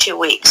about 2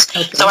 weeks.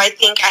 So I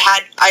think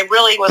I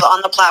really was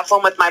on the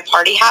platform with my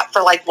party hat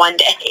for like 1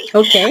 day.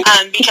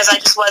 Because I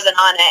just wasn't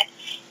on it.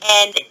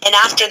 And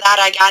after that,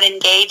 I got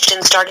engaged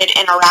and started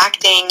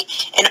interacting.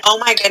 And oh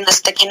my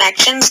goodness, the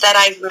connections that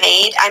I've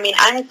made. I mean,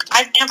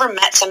 I've never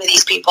met some of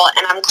these people,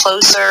 and I'm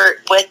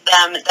closer with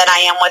them than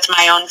I am with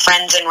my own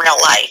friends in real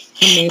life.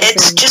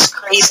 It's just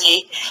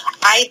crazy.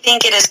 I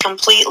think it has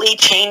completely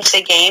changed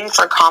the game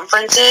for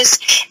conferences.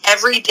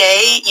 Every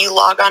day you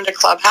log on to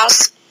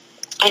Clubhouse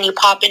and you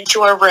pop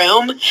into a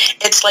room,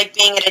 it's like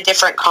being at a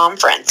different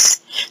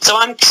conference. So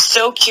I'm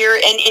so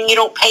curious, and you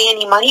don't pay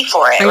any money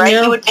for it, right?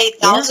 You would pay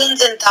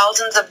thousands and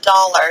thousands of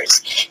dollars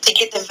to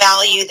get the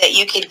value that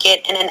you could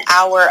get in an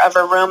hour of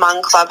a room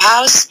on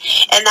Clubhouse,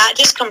 and that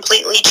just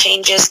completely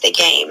changes the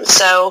game.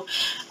 So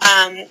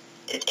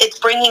it's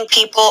bringing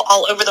people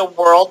all over the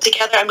world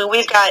together. I mean,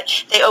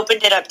 they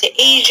opened it up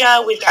to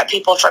Asia. We've got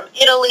people from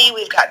Italy.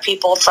 We've got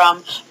people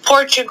from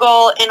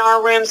Portugal in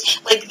our rooms.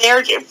 Like,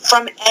 they're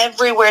from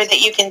everywhere that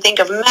you can think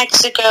of,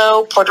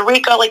 Mexico, Puerto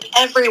Rico, like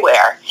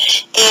everywhere.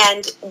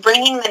 And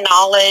bringing the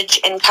knowledge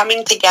and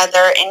coming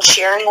together and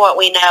sharing what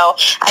we know.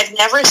 I've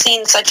never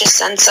seen such a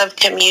sense of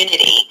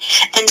community.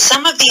 And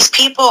some of these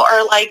people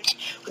are like,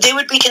 they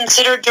would be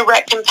considered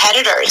direct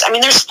competitors. I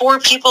mean, there's 4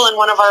 people in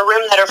one of our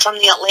room that are from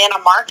the Atlanta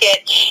market,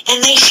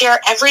 and they share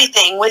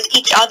everything with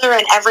each other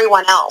and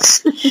everyone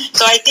else.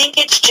 So I think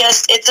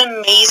it's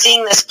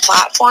amazing, this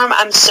platform.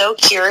 I'm so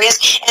curious.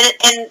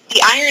 And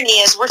the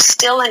irony is we're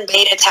still in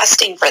beta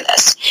testing for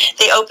this.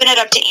 They open it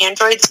up to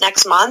Androids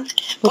next month.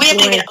 We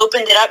haven't even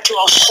opened it up to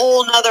a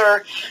whole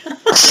nother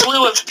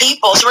slew of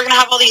people. So we're going to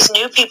have all these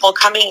new people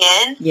coming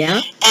in.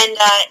 And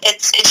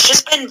it's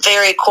just been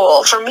very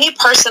cool. For me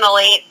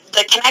personally,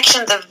 the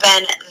connections have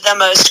been the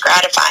most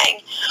gratifying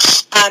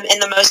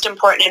and the most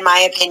important in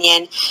my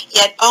opinion.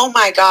 Yet, oh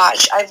my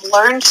gosh, I've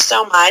learned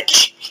so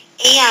much.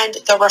 And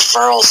the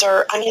referrals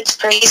are, I mean, it's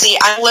crazy.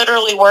 I'm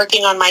literally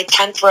working on my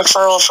 10th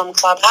referral from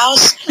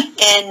Clubhouse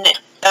in,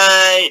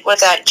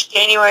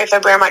 January,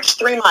 February, March,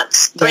 3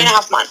 months,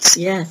 3.5 months.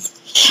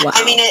 Wow.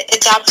 I mean,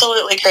 it's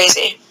absolutely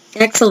crazy.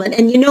 Excellent.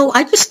 And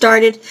I just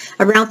started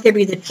around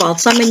February the 12th,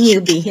 so I'm a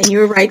newbie. And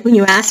you're right when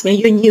you asked me,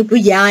 you're a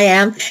newbie. Yeah, I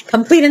am.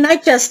 Complete. And I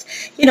just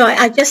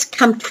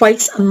come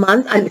twice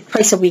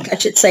a week, I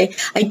should say.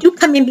 I do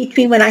come in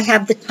between when I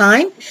have the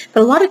time,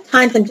 but a lot of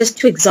times I'm just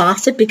too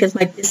exhausted because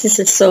my business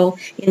is so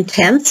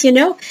intense,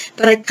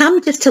 But I come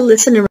just to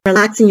listen and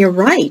relax, and you're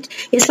right.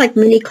 It's like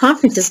mini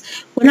conferences.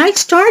 When I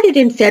started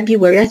in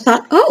February, I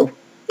thought,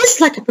 this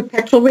is like a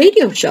perpetual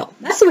radio show.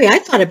 That's the way I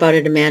thought about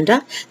it,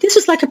 Amanda. This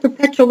is like a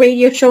perpetual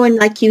radio show, and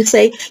like you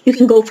say, you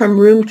can go from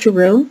room to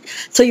room,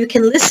 so you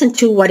can listen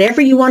to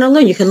whatever you want to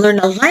learn. You can learn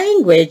a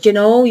language,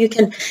 you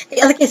can,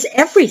 like, it's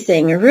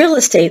everything, real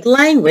estate,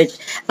 language,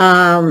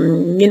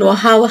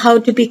 how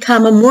to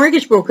become a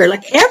mortgage broker,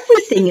 like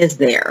everything is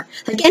there.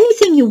 Like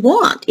anything you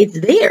want, it's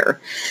there.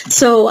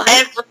 So,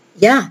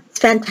 yeah, it's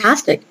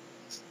fantastic.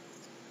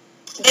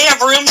 They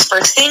have rooms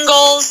for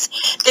singles.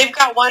 They've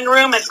got one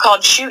room, it's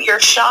called Shoot Your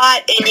Shot,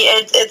 and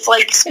it's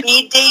like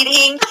speed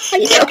dating.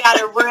 They've got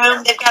a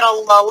room, they've got a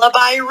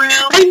lullaby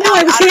room. I know,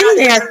 I was in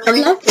there. I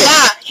love it.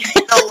 Yeah,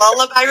 the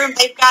lullaby room.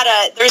 They've got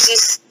there's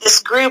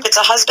this group, it's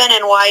a husband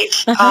and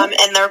wife,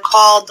 and they're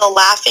called the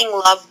Laughing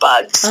Love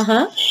Bugs. And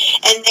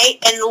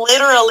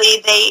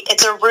literally,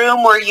 it's a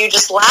room where you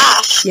just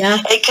laugh. Yeah.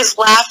 Because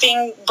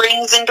laughing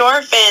brings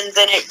endorphins,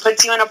 and it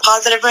puts you in a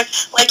positive mood.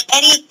 Like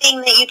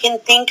anything that you can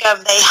think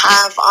of, they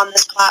have on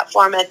this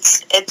platform.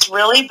 It's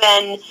really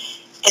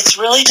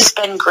just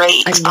been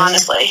great,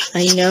 honestly.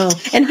 I know.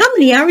 And how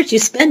many hours do you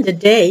spend a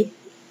day?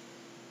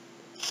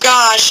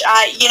 Gosh,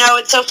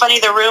 it's so funny.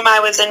 The room I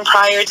was in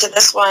prior to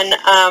this one,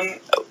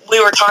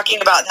 we were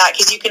talking about that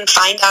because you can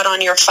find out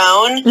on your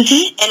phone. And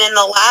in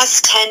the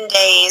last 10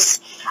 days,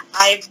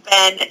 I've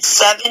been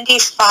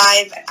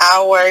 75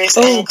 hours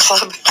in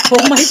Clubhouse.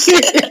 Oh, my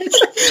goodness.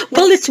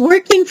 Well, it's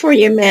working for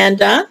you,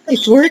 Amanda.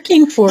 It's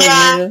working for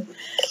you.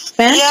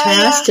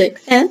 Fantastic,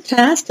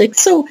 fantastic.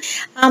 So,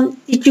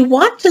 did you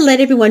want to let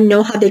everyone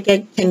know how they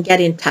can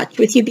get in touch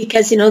with you?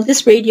 Because,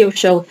 this radio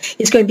show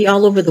is going to be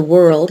all over the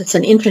world. It's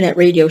an internet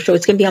radio show.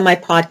 It's going to be on my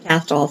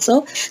podcast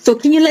also. So,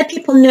 can you let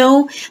people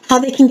know how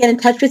they can get in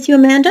touch with you,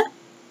 Amanda?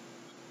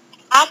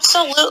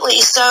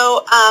 Absolutely.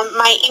 So,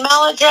 my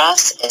email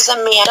address is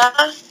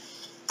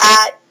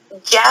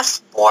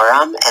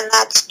Amanda@jeffborham, and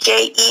that's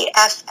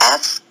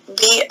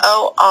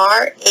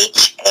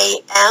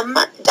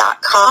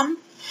JEFFBORHAM.com.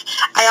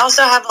 I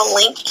also have a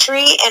link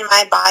tree in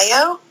my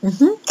bio,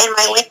 and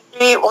my link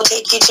tree will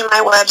take you to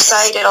my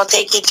website. It'll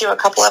take you to a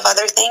couple of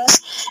other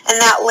things, and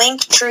that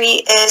link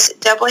tree is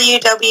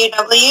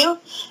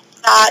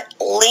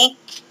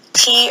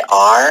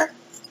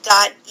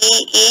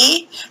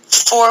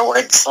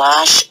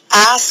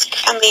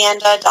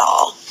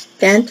www.linktr.ee/AskAmandaDahl.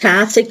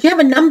 Fantastic. Do you have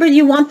a number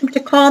you want them to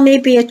call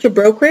maybe at your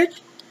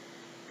brokerage?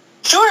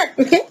 Sure.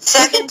 Okay.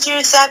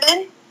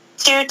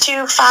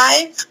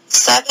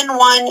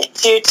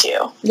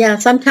 727-225-7122. Yeah,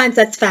 sometimes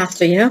that's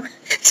faster,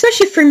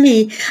 especially for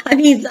me. I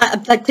mean,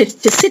 like to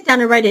sit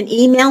down and write an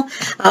email.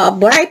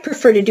 What I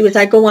prefer to do is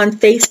I go on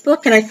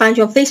Facebook, and I find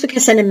you on Facebook. I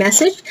send a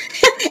message,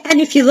 and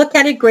if you look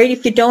at it, great.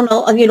 If you don't,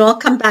 I'll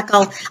come back.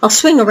 I'll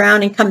swing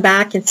around and come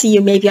back and see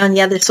you maybe on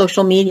the other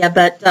social media.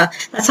 But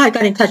that's how I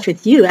got in touch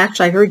with you.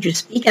 Actually, I heard you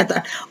speak. I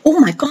thought, oh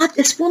my God,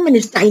 this woman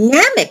is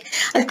dynamic.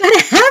 I've got to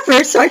have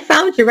her. So I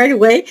found you right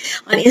away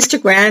on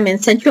Instagram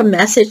and sent you a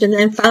message, and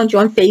then found you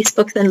on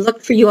Facebook. Then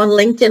looked for you on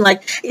LinkedIn.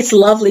 Like, it's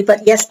lovely.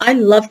 But yes, I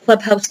love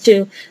Clubhouse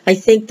too. I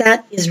think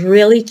that is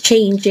really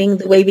changing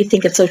the way we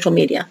think of social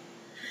media.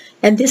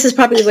 And this is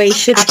probably the way it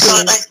should have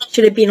been.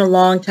 Should have been a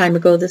long time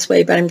ago this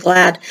way, but I'm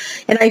glad.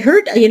 And I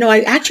heard,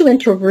 I actually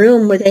went to a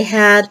room where they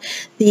had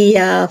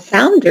the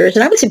founders,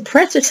 and I was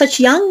impressed with such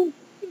young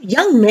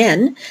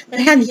men that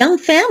had young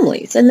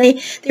families. And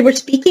they were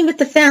speaking with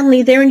the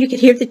family there, and you could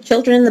hear the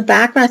children in the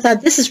background. I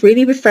thought, this is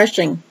really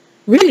refreshing.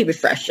 Really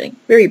refreshing,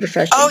 very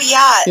refreshing. Oh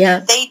yeah.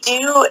 They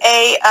do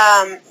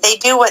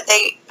what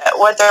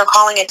they're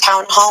calling a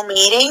town hall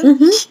meeting.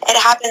 It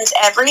happens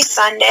every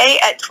Sunday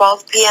at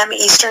 12 p.m.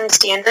 Eastern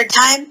Standard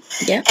Time.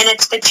 And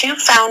it's the two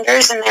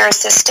founders and their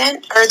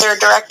assistant or their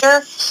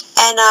director,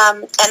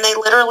 and they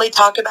literally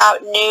talk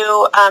about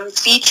new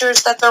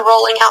features that they're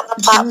rolling out in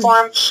the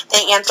platform.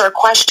 They answer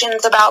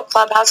questions about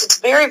Clubhouse. It's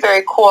very,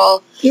 very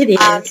cool. It is.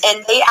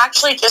 And they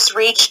actually just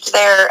reached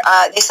they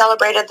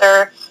celebrated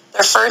their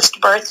first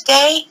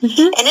birthday,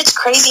 and it's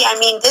crazy. I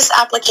mean, this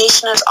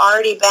application has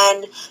already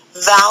been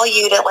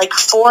valued at like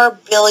 $4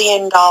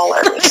 billion.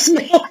 I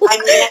mean,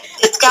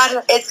 it's got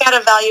a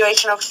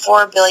valuation of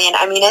 $4 billion.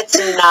 I mean, it's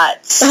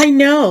nuts. I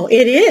know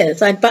it is.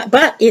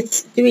 But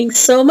it's doing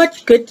so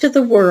much good to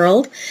the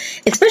world,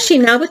 especially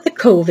now with the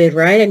COVID,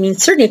 right? I mean,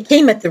 certainly it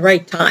came at the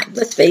right time.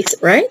 Let's face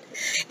it, right?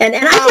 And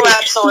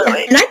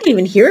absolutely. And I didn't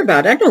even hear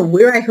about it. I don't know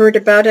where I heard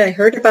about it. I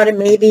heard about it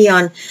maybe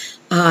on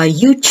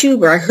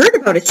YouTube, or I heard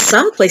about it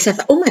someplace. I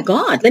thought, oh my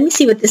God, let me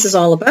see what this is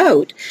all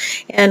about.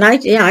 And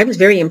I was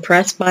very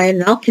impressed by it,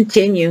 and I'll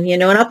continue,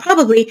 and I'll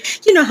probably,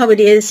 how it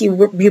is, you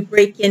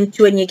break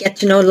into it and you get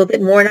to know a little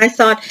bit more. And I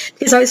thought,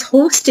 because I was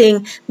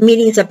hosting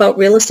meetings about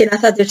real estate, I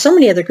thought there's so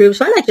many other groups,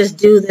 why not just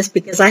do this,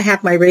 because I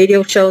have my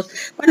radio shows,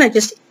 why not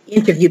just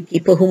interview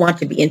people who want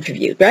to be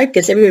interviewed, right?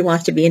 Because everybody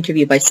wants to be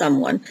interviewed by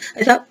someone.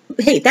 I thought,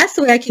 hey, that's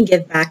the way I can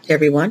give back to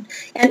everyone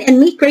and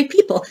meet great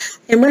people.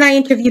 And when I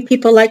interview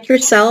people like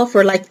yourself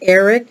or like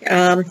Eric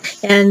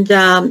and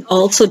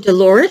also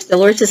Dolores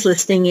is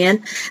listening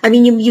in. I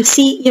mean, you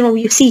see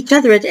each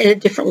other at a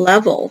different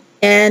level.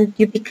 And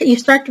you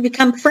start to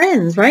become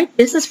friends, right?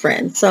 Business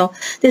friends. So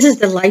this is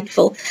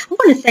delightful. I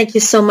want to thank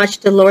you so much,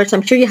 Dolores.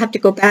 I'm sure you have to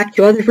go back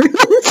to other rooms.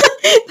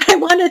 But I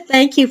want to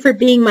thank you for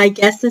being my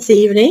guest this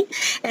evening.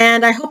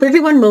 And I hope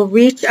everyone will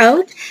reach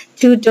out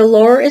to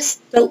Dolores.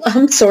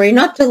 I'm sorry,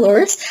 not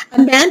Dolores.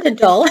 Amanda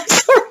Doll. I'm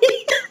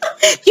sorry.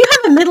 Do you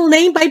have a middle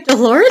name by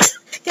Dolores?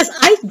 Because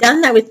I've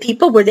done that with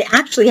people where they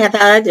actually have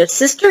had either a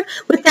sister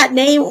with that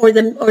name or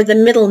the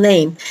middle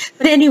name.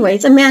 But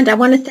anyways, Amanda, I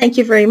want to thank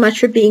you very much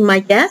for being my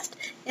guest,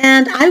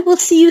 and I will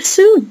see you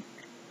soon.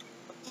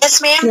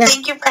 Yes, ma'am. Yeah.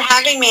 Thank you for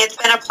having me. It's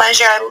been a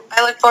pleasure.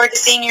 I look forward to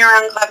seeing you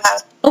around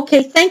Clubhouse.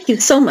 Okay, thank you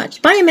so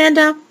much. Bye,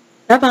 Amanda.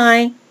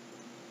 Bye-bye.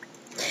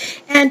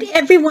 And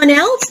everyone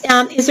else,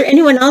 is there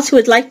anyone else who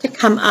would like to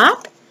come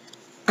up?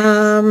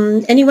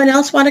 Anyone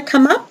else want to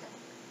come up?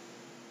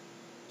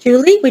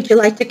 Julie, would you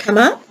like to come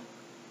up?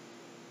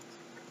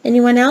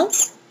 Anyone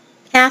else?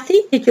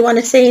 Kathy, did you want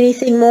to say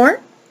anything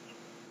more?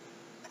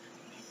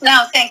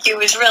 No, thank you. It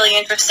was really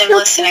interesting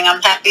listening.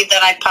 I'm happy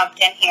that I popped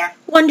in here.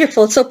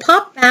 Wonderful. So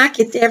pop back.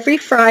 It's every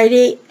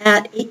Friday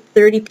at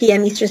 8:30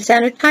 p.m. Eastern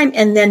Standard Time,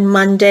 and then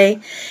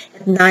Monday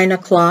at 9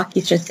 o'clock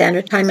Eastern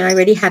Standard Time. And I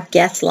already have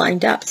guests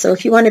lined up. So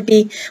if you want to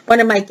be one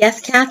of my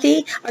guests,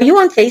 Kathy, are you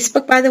on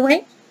Facebook, by the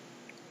way?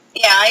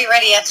 Yeah, I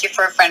already asked you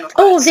for a friend request.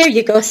 Oh, there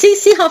you go.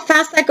 See how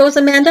fast that goes,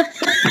 Amanda?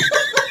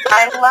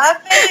 I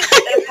love it.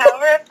 The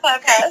power of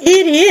Clubhouse.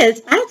 It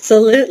is.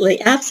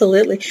 Absolutely.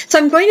 Absolutely. So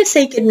I'm going to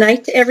say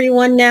goodnight to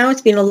everyone now.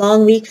 It's been a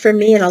long week for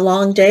me and a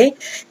long day.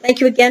 Thank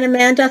you again,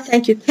 Amanda.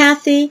 Thank you,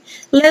 Kathy.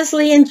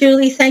 Leslie and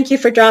Julie, thank you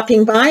for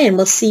dropping by, and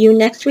we'll see you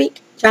next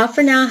week. Ciao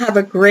for now. Have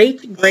a great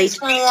Thanks,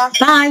 Maria.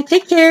 Bye.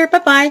 Take care.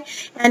 Bye-bye.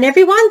 And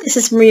everyone, this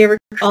is Maria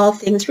Rekrut, All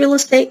Things Real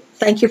Estate.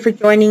 Thank you for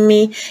joining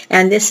me.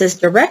 And this is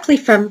directly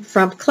from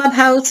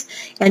Clubhouse.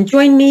 And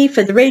join me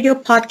for the radio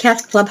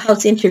podcast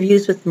Clubhouse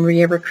Interviews with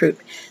Maria Rekrut.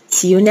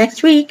 See you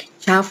next week.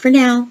 Ciao for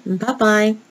now. Bye-bye.